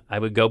I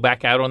would go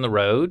back out on the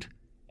road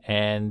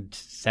and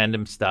send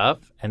him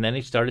stuff. And then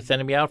he started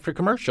sending me out for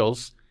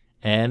commercials.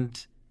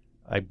 And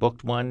I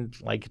booked one,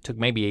 like it took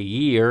maybe a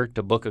year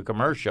to book a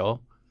commercial.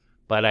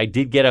 But I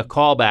did get a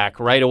call back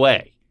right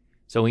away.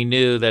 So he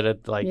knew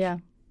that like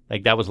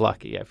that was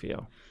lucky, I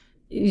feel.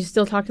 You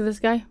still talk to this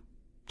guy?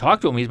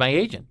 Talk to him. He's my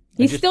agent.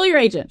 He's still your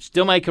agent?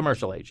 Still my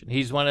commercial agent.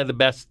 He's one of the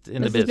best in the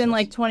business. This has been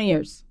like 20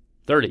 years.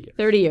 30 years.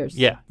 30 years.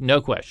 Yeah,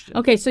 no question.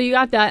 Okay, so you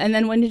got that, and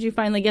then when did you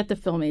finally get the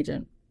film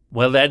agent?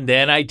 Well,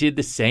 then I did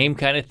the same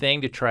kind of thing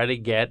to try to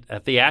get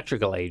a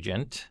theatrical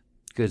agent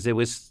because it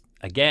was,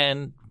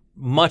 again,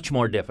 much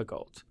more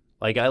difficult.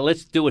 Like,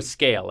 let's do a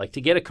scale. Like,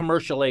 to get a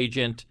commercial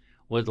agent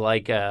was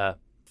like a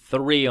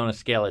 3 on a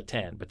scale of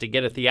 10. But to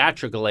get a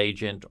theatrical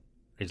agent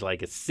is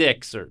like a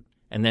 6.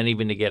 And then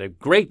even to get a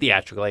great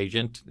theatrical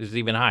agent is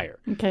even higher.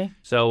 Okay.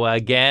 So,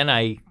 again,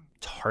 I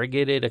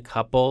targeted a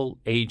couple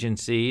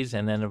agencies.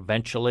 And then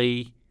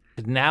eventually,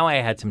 now I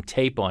had some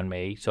tape on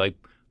me. So I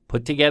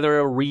put together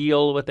a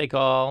reel, what they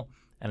call,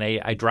 and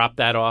I dropped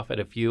that off at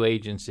a few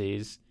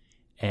agencies.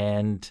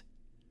 And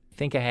I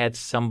think I had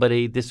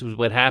somebody, this was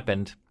what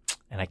happened,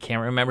 and I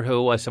can't remember who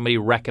it was. Somebody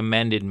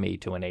recommended me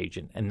to an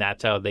agent, and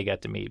that's how they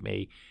got to meet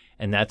me.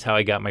 And that's how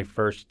I got my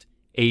first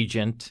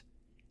agent,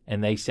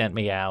 and they sent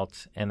me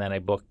out, and then I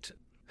booked,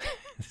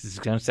 this is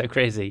going to sound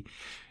crazy,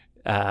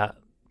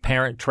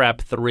 Parent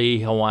Trap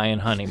 3 Hawaiian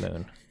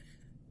Honeymoon.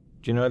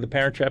 Do you know the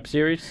Parent Trap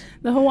series?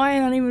 The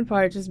Hawaiian honeymoon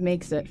part just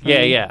makes it.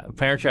 Yeah.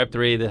 Parent Trap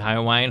 3, the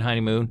Hawaiian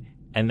Honeymoon.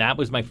 And that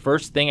was my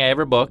first thing I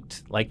ever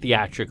booked, like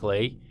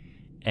theatrically.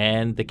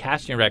 And the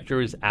casting director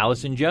was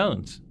Allison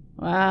Jones.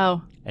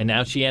 Wow. And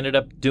now she ended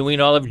up doing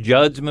all of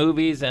Judd's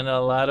movies and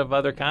a lot of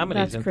other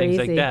comedies and things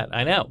like that.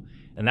 I know.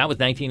 And that was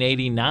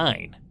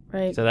 1989.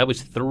 Right. So that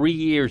was 3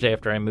 years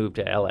after I moved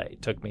to LA.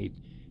 It took me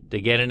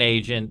to get an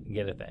agent and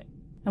get a thing.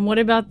 And what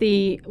about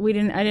I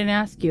didn't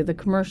ask you, the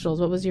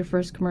commercials. What was your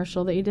first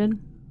commercial that you did?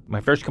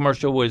 My first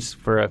commercial was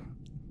for a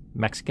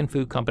Mexican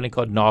food company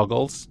called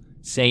Noggles.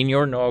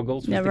 Senor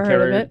Noggles was Never the heard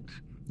carrier. of it.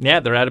 Yeah,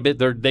 they're out of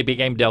it. They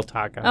became Del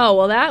Taco. Oh,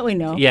 well, that we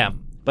know. Yeah.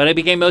 But I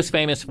became most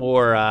famous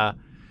for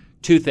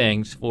 2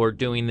 things. For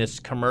doing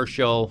this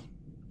commercial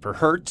for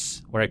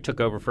Hertz, where I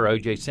took over for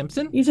O.J.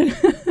 Simpson. You took...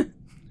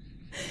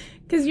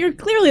 Because you're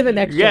clearly the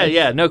next choice.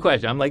 Yeah, no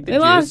question. I'm like the They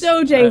juice. lost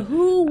OJ.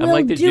 Who will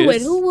like do juice.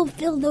 it? Who will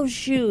fill those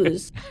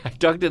shoes? I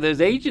talked to those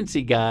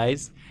agency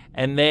guys,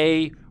 and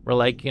they were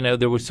like,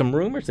 there was some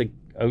rumors that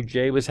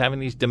OJ was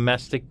having these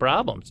domestic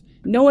problems.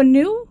 No one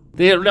knew?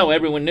 No,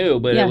 everyone knew,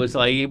 but Yeah. it was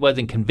like he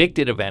wasn't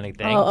convicted of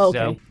anything. Oh, okay.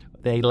 So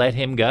they let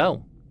him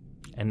go,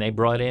 and they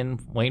brought in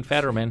Wayne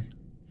Federman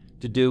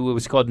to do what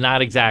was called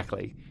Not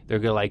Exactly. They're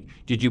like,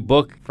 did you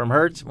book from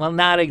Hertz? Well,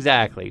 not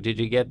exactly. Did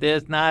you get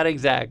this? Not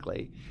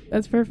exactly.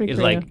 That's perfect. It's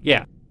for like, you.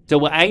 yeah.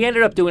 So I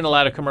ended up doing a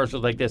lot of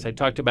commercials like this. I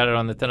talked about it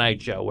on The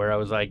Tonight Show, where I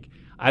was like,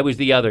 I was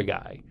the other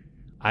guy.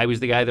 I was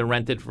the guy that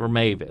rented for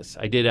Mavis.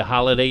 I did a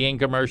Holiday Inn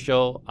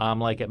commercial,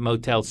 like at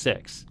Motel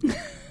 6.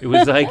 It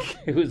was like,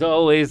 it was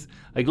always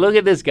like, look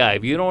at this guy.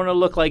 If you don't want to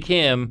look like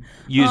him,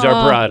 use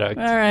our product.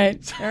 All right.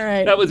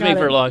 That was me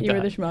for a long time. You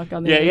were the schmuck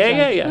on the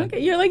Yeah. Okay,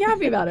 you're like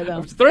happy about it, though. I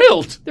was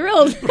thrilled.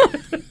 Thrilled.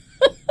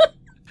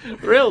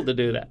 Thrilled to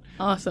do that.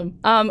 Awesome.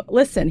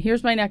 Listen,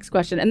 here's my next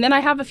question. And then I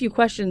have a few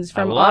questions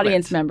from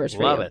audience members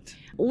for you. Love it.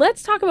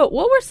 Let's talk about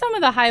what were some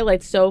of the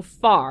highlights so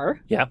far.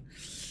 Yeah.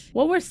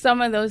 What were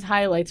some of those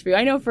highlights for you?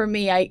 I know for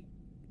me,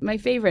 my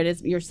favorite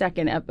is your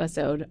second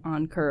episode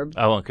on Curb.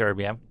 Oh, on Curb,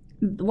 yeah.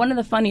 One of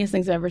the funniest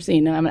things I've ever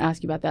seen, and I'm going to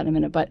ask you about that in a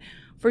minute. But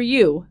for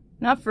you,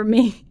 not for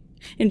me,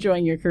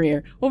 enjoying your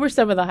career, what were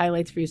some of the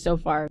highlights for you so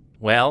far?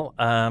 Well,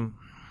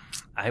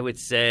 I would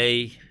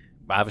say,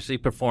 obviously,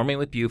 performing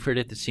with Buford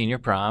at the senior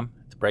prom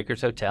at the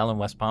Breakers Hotel in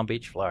West Palm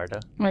Beach, Florida.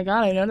 Oh my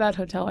God, I know that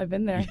hotel. I've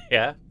been there.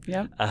 Yeah.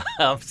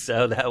 Yep.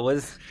 So that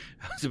was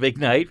a big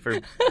night for,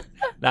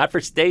 not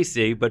for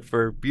Stacy, but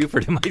for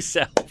Buford and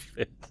myself.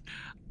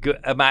 Good.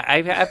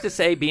 I have to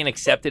say, being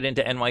accepted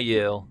into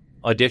NYU,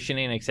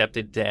 auditioning and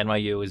accepted to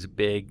NYU was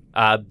big.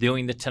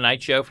 Doing the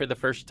Tonight Show for the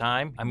first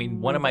time. I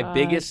mean, one of my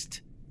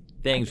biggest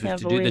things was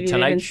to do the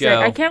Tonight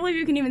Show. I can't believe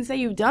you can even say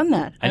you've done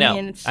that. I know.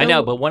 mean, it's I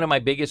know, but one of my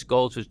biggest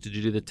goals was to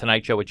do the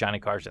Tonight Show with Johnny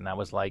Carson. That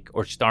was like,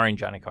 or starring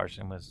Johnny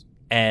Carson was,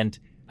 and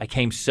I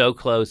came so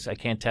close. I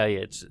can't tell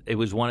you. It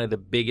was one of the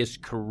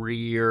biggest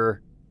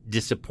career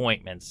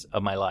disappointments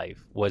of my life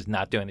was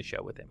not doing the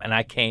show with him. And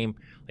I came,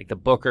 like the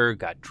booker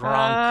got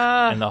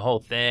drunk and the whole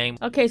thing.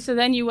 Okay, so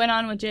then you went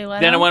on with Jay Leno?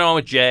 Then I went on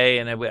with Jay,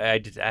 and I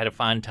just had a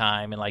fun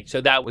time. And like,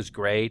 so that was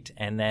great.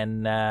 And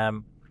then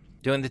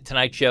doing the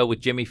Tonight Show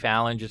with Jimmy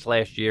Fallon just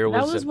last year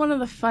was one of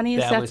the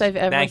funniest sets I've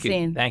ever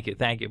seen. Thank you.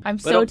 I'm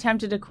so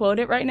tempted to quote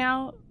it right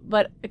now,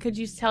 but could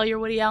you tell your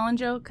Woody Allen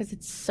joke? Because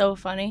it's so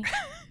funny.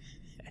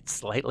 It's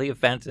slightly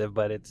offensive,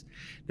 but it's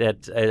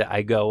that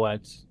I go,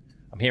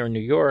 I'm here in New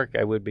York.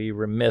 I would be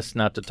remiss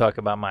not to talk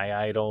about my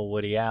idol,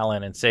 Woody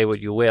Allen, and say what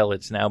you will.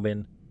 It's now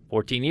been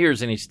 14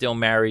 years, and he's still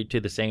married to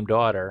the same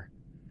daughter.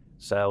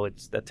 So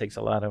that takes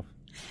a lot of...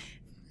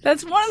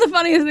 That's one of the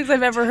funniest things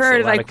I've ever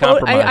heard.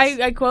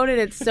 I quoted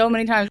it so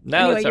many times.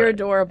 No, anyway, you're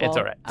adorable. It's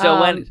all right.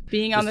 So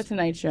being on the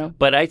Tonight Show.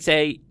 But I'd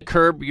say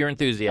Curb Your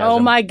Enthusiasm. Oh,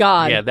 my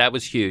God. Yeah, that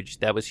was huge.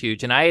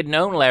 And I had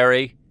known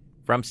Larry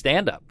from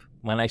stand-up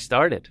when I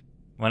started.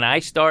 When I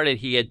started,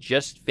 he had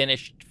just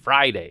finished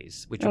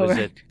Fridays, which was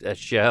a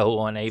show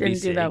on ABC.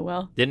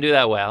 Didn't do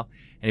that well.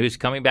 And he was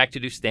coming back to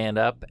do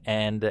stand-up,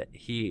 and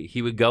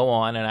he would go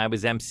on, and I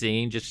was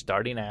emceeing, just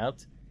starting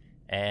out.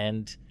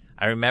 And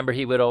I remember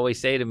he would always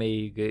say to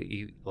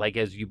me, like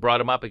as you brought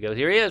him up, he goes,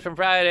 "Here he is from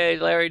Friday,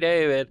 Larry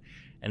David."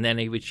 And then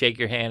he would shake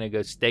your hand and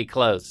go, "Stay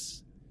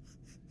close."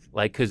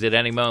 Like, because at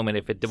any moment,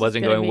 if it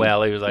wasn't going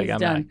well, he was like, I'm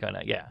not going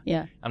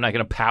to, I'm not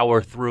going to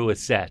power through a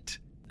set.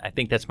 I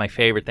think that's my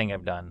favorite thing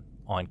I've done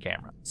on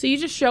camera. So you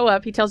just show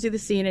up, he tells you the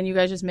scene, and you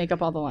guys just make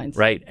up all the lines.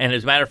 Right. And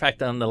as a matter of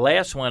fact, on the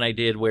last one I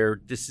did where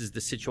this is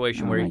the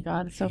situation where he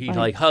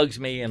like hugs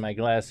me and I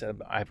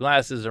have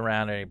glasses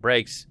around and he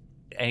breaks.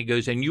 And he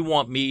goes, "And you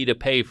want me to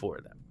pay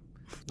for them?"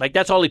 Like,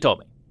 that's all he told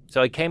me.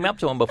 So I came up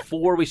to him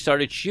before we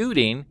started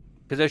shooting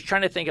because I was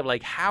trying to think of,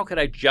 like, how could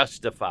I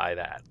justify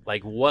that?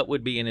 Like, what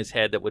would be in his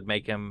head that would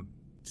make him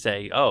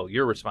say, "Oh,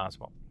 you're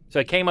responsible." So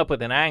I came up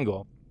with an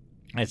angle.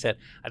 I said,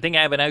 "I think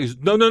I have an angle." He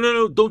goes,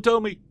 No, don't tell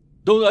me.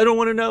 I don't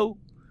want to know.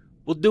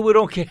 We'll do it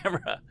on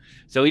camera.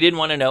 So he didn't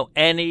want to know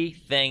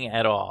anything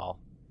at all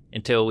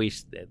until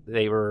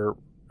they were,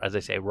 as I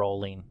say,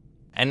 rolling.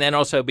 And then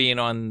also being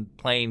on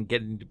plane,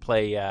 getting to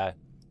play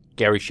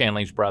Gary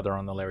Shandling's brother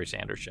on the Larry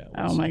Sanders Show.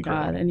 Oh, my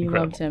God. And you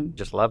loved him.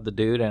 Just loved the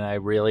dude, and I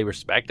really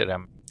respected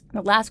him.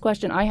 The last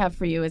question I have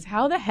for you is,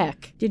 how the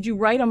heck did you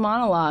write a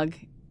monologue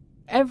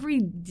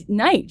every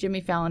night?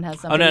 Jimmy Fallon has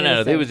something to say.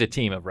 No. There was a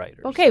team of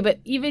writers. Okay, but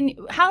even,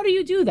 how do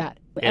you do that?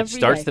 It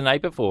starts the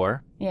night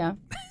before. Yeah.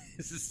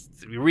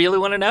 You really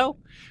want to know?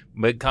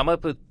 But come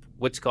up with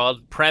what's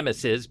called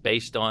premises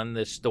based on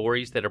the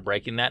stories that are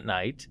breaking that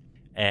night.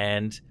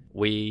 And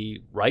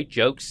we write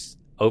jokes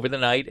over the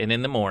night and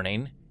in the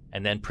morning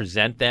and then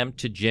present them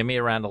to Jimmy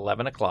around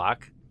 11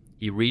 o'clock.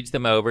 He reads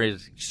them over, he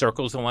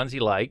circles the ones he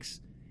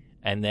likes,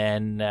 and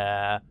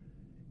then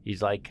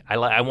he's like,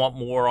 I want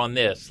more on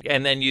this.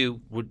 And then you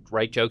would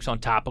write jokes on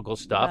topical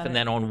stuff and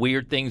then on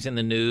weird things in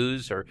the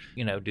news or,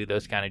 do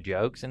those kind of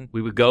jokes. And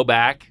we would go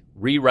back,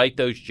 rewrite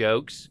those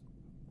jokes,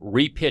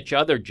 repitch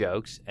other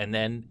jokes, and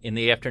then in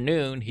the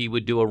afternoon he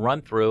would do a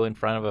run-through in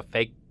front of a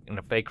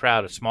fake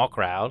crowd, a small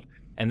crowd.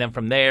 And then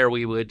from there,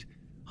 we would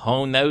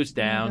hone those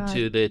down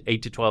to the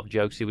 8 to 12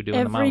 jokes he would do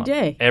in the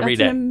monologue. Every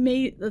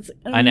day. That's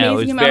an I know.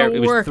 amazing amount of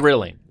It work. was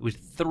thrilling. It was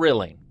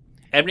thrilling.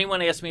 Everyone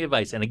asked me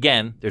advice. And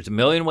again, there's a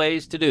million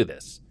ways to do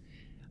this.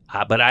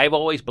 But I've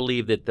always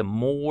believed that the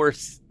more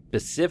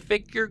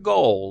specific your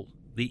goal,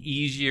 the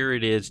easier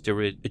it is to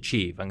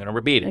achieve. I'm going to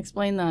repeat it.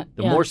 Explain that.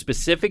 The more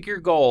specific your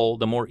goal,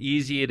 the more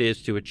easy it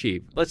is to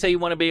achieve. Let's say you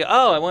want to be,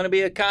 I want to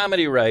be a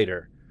comedy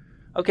writer.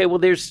 Okay, well,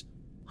 there's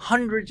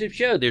hundreds of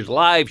shows. There's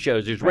live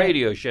shows. There's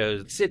radio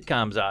shows.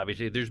 Sitcoms,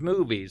 obviously. There's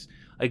movies.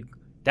 Like,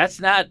 that's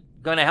not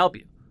going to help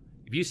you.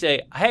 If you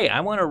say, "Hey,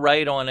 I want to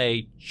write on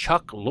a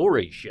Chuck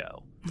Lorre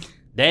show,"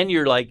 then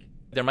you're like,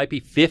 there might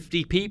be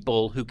 50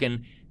 people who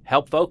can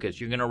help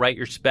focus. You're going to write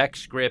your spec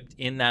script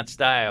in that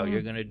style.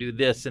 You're going to do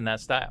this in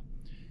that style.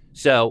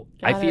 So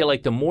I feel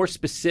like the more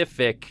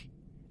specific,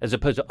 as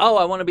opposed to,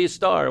 I want to be a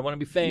star. I want to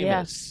be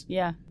famous.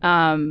 Yeah.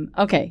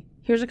 Okay.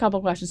 Here's a couple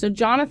questions. So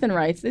Jonathan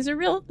writes, this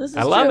is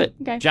I love true. it.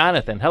 Okay.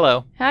 Jonathan,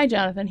 hello. Hi,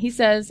 Jonathan. He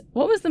says,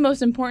 what was the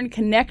most important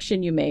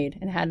connection you made,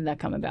 and how did that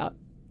come about?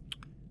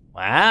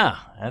 Wow,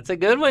 that's a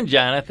good one,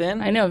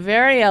 Jonathan. I know,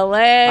 very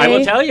LA. I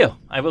will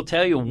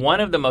tell you one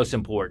of the most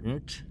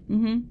important,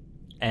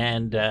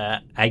 and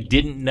I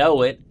didn't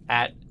know it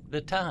at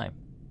the time,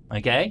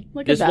 okay?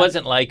 This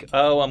wasn't like,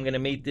 I'm going to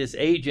meet this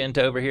agent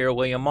over here at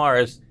William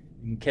Morris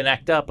and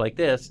connect up like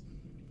this.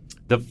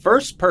 The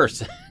first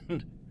person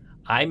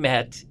I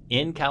met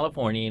in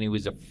California, and he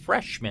was a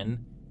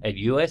freshman at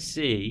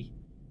USC,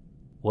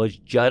 was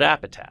Judd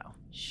Apatow.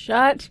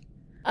 Shut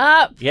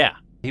up. Yeah.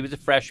 He was a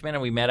freshman,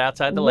 and we met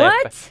outside the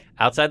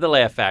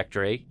Laugh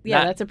Factory.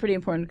 Yeah, that's a pretty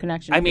important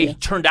connection. He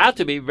turned out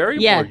to be very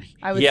important.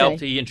 I would say.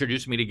 He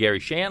introduced me to Gary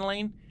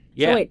Shandling.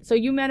 Yeah. So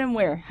you met him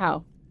where?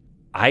 How?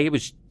 I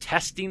was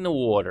testing the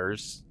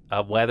waters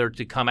of whether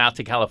to come out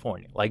to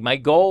California. Like, my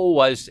goal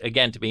was,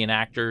 again, to be an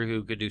actor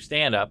who could do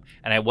stand-up,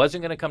 and I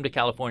wasn't going to come to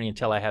California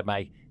until I had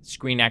my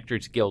Screen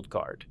Actors Guild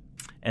card.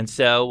 And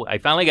so I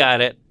finally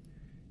got it,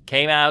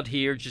 came out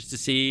here just to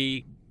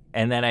see,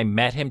 and then I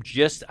met him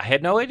I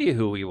had no idea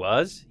who he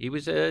was. He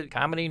was a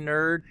comedy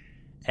nerd,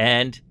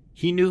 and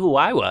he knew who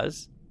I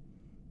was.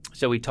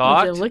 So we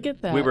talked. Would you look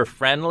at that? We were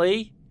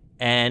friendly,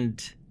 and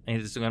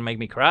this is going to make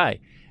me cry.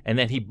 And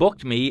then he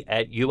booked me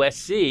at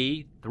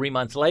USC 3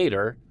 months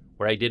later,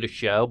 where I did a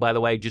show. By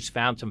the way, I just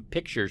found some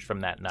pictures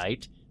from that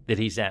night that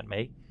he sent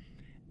me.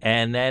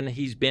 And then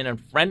he's been a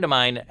friend of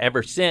mine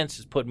ever since.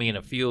 Has put me in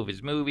a few of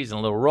his movies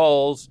and little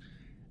roles.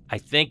 I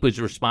think was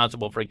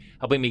responsible for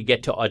helping me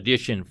get to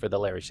audition for the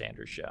Larry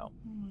Sanders Show.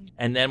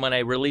 And then when I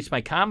released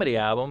my comedy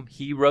album,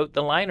 he wrote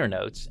the liner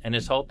notes. And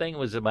his whole thing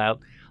was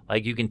about,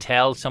 like, you can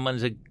tell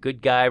someone's a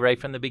good guy right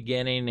from the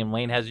beginning, and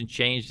Wayne hasn't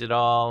changed at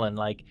all. And,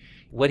 like,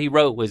 what he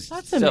wrote was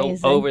so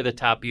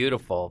over-the-top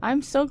beautiful.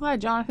 I'm so glad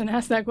Jonathan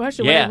asked that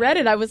question. When I read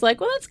it, I was like,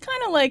 well, that's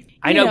kind of like,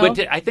 I know, but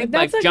I think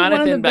my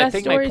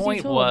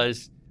point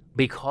was,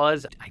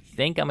 because I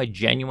think I'm a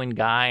genuine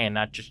guy and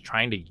not just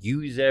trying to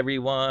use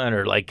everyone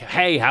or like,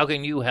 hey, how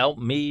can you help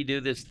me do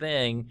this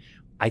thing?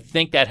 I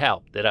think that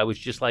helped. That I was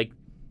just like,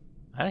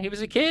 he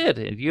was a kid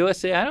at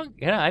USC.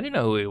 I didn't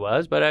know who he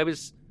was, but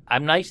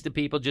I'm nice to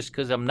people just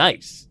because I'm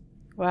nice.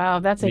 Wow,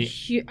 that's a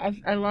huge.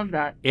 I love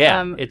that.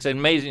 Yeah, it's an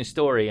amazing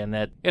story, and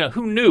that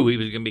who knew he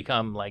was going to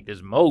become like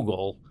this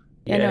mogul?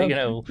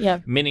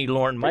 Mini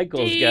Lorne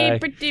Michaels guy.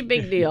 Pretty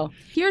big deal.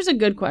 Here's a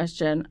good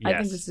question. Yes. I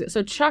think this is,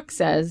 so Chuck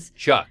says,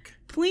 Chuck,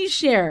 please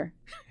share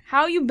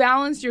how you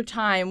balanced your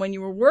time when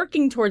you were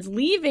working towards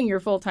leaving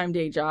your full-time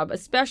day job,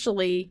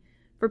 especially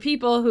for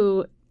people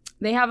who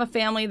they have a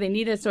family, they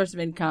need a source of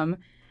income.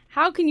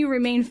 How can you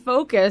remain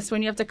focused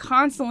when you have to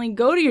constantly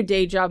go to your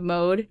day job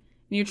mode and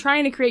you're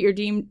trying to create your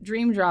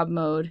dream job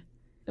mode?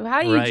 So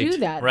how do you do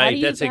that?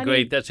 Right. That's a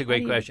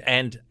great question.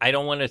 And I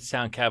don't want to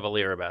sound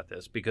cavalier about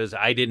this because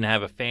I didn't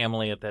have a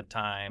family at that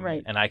time.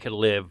 Right. And I could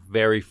live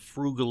very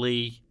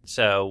frugally.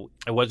 So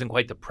it wasn't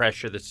quite the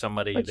pressure that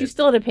somebody... But you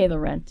still had to pay the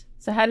rent.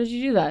 So how did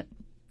you do that?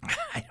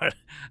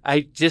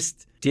 I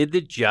just did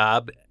the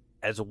job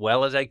as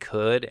well as I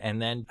could.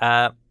 And then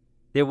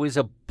there was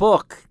a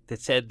book that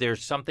said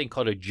there's something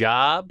called a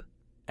job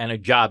and a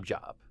job.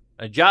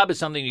 A job is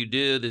something you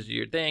do. This is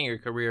your thing, your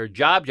career. A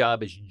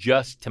job is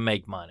just to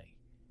make money.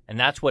 And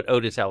that's what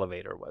Otis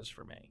Elevator was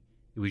for me.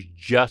 It was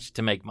just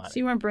to make money. So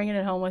you weren't bringing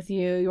it home with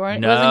you. It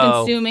wasn't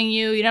No. consuming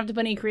you. You didn't have to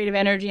put any creative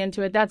energy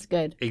into it. That's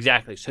good.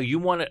 Exactly. So you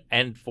want to,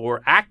 and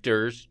for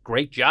actors,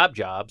 great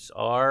jobs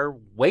are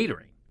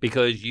waitering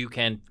because you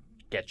can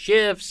get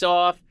shifts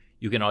off.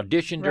 You can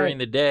audition during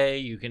the day.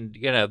 You can,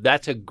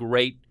 that's a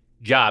great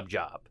job.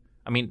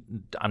 I mean,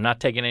 I'm not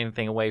taking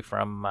anything away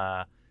from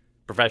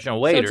professional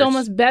waiters. So it's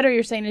almost better,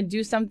 you're saying, to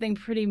do something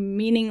pretty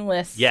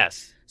meaningless.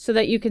 Yes. So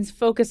that you can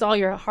focus all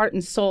your heart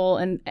and soul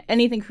and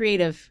anything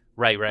creative.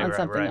 Right.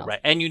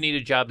 And you need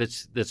a job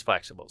that's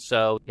flexible.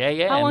 So,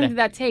 yeah. How long did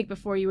that take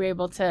before you were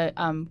able to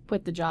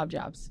quit the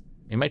jobs?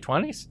 In my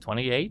 20s,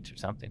 28 or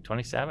something,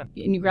 27.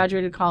 And you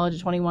graduated college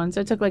at 21,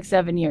 so it took like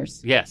 7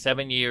 years. Yeah,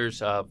 7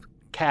 years of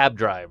cab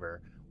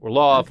driver or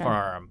law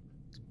firm,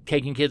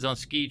 taking kids on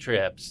ski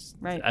trips.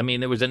 Right. I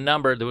mean, there was a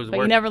number. But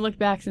you never looked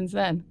back since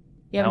then.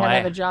 You haven't had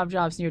to have a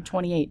job since you're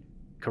 28.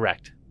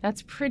 Correct.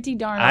 That's pretty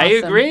darn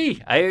awesome.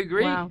 I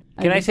agree. Wow.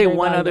 Can I say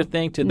one other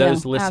thing to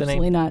those listening?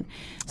 Absolutely not.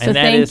 So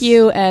thank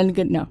you and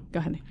good. No, go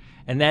ahead.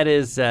 And that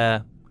is,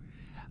 there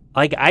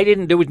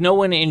was no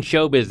one in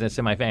show business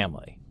in my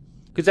family.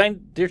 Because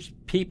there's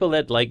people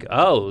that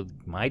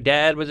my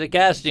dad was a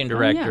casting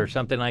director or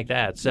something like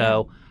that.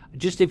 So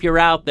just if you're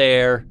out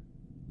there,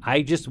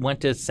 I just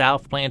went to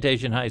South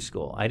Plantation High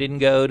School. I didn't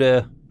go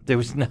to... There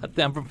was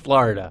nothing. I'm from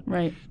Florida.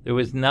 Right. There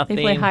was nothing.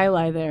 They play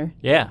highlight there.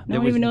 Yeah. No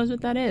one even knows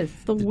what that is.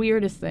 It's the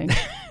weirdest thing.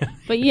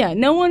 But yeah,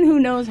 no one who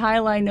knows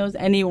highlight knows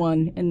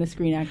anyone in the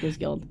Screen Actors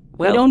Guild.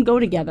 Well, they don't go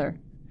together.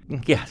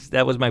 Yes,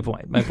 that was my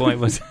point. My point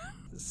was...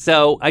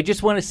 So I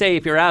just want to say,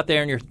 if you're out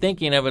there and you're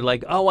thinking of it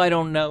like, oh, I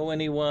don't know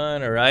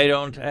anyone or I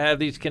don't have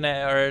these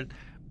connections,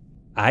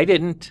 I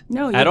didn't.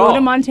 No, you go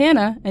to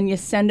Montana and you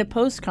send a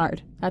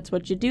postcard. That's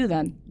what you do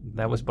then.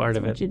 That was part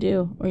of it. That's what you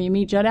do. Or you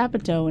meet Judd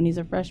Apatow when he's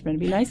a freshman.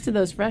 Be nice to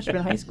those freshman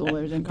high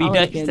schoolers and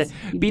college kids.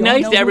 Be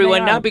nice to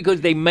everyone, not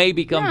because they may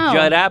become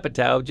Judd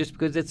Apatow, just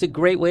because it's a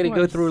great way to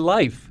go through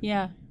life.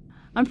 Yeah.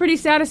 I'm pretty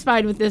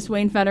satisfied with this,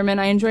 Wayne Federman.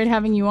 I enjoyed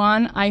having you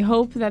on. I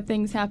hope that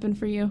things happen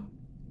for you.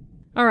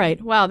 All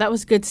right. Wow, that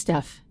was good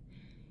stuff.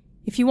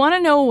 If you want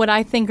to know what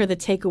I think are the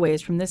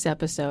takeaways from this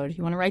episode,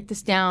 you want to write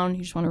this down,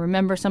 you just want to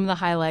remember some of the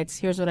highlights,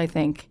 here's what I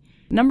think.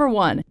 Number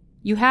 1,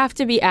 you have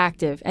to be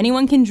active.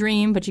 Anyone can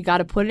dream, but you got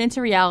to put it into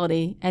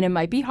reality, and it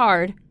might be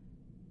hard.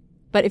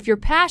 But if your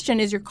passion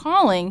is your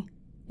calling,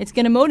 it's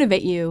going to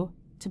motivate you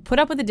to put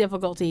up with the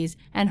difficulties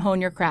and hone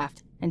your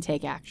craft and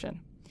take action.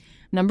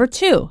 Number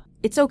 2,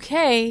 it's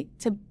okay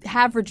to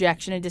have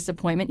rejection and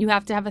disappointment. You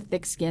have to have a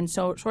thick skin,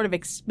 so sort of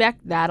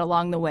expect that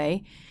along the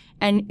way.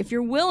 And if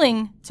you're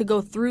willing to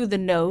go through the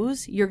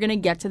no's, you're going to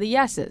get to the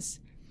yeses.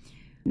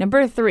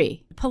 Number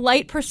 3,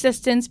 polite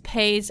persistence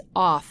pays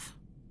off.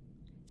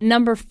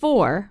 Number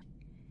 4,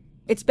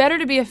 it's better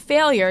to be a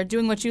failure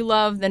doing what you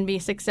love than be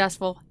a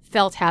successful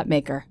felt hat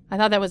maker. I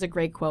thought that was a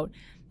great quote.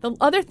 The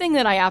other thing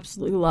that I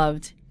absolutely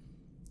loved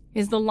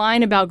is the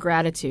line about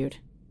gratitude.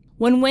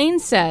 When Wayne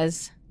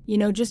says,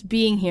 just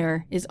being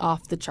here is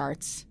off the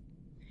charts.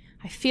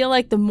 I feel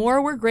like the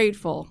more we're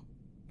grateful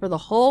for the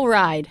whole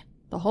ride,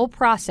 the whole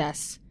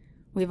process,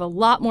 we have a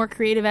lot more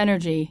creative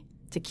energy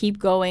to keep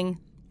going,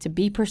 to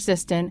be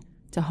persistent,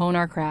 to hone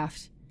our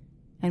craft,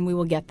 and we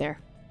will get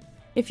there.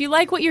 If you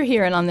like what you're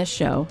hearing on this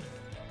show,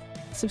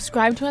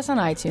 subscribe to us on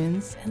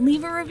iTunes and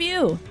leave a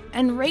review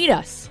and rate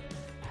us.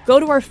 Go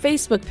to our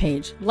Facebook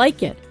page,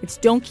 like it. It's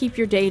Don't Keep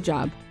Your Day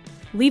Job.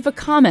 Leave a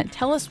comment.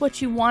 Tell us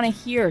what you want to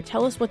hear.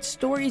 Tell us what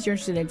stories you're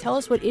interested in. Tell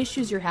us what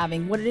issues you're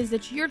having, what it is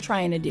that you're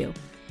trying to do.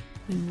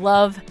 We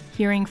love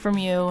hearing from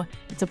you.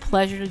 It's a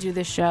pleasure to do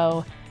this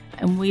show.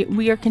 And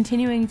we are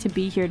continuing to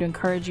be here to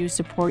encourage you,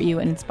 support you,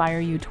 and inspire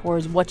you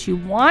towards what you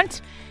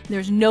want.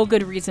 There's no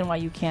good reason why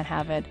you can't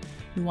have it.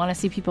 We want to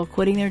see people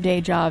quitting their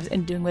day jobs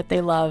and doing what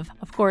they love.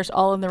 Of course,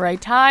 all in the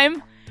right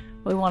time.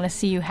 We want to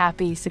see you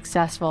happy,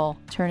 successful,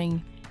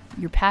 turning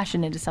your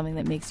passion into something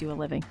that makes you a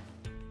living.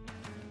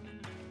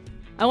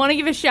 I want to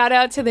give a shout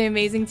out to the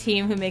amazing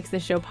team who makes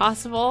this show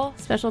possible.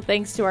 Special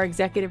thanks to our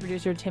executive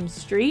producer, Tim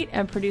Street,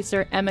 and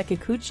producer, Emma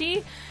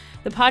Kikuchi.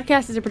 The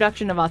podcast is a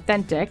production of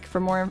Authentic. For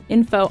more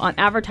info on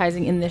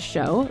advertising in this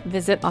show,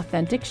 visit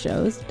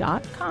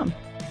AuthenticShows.com.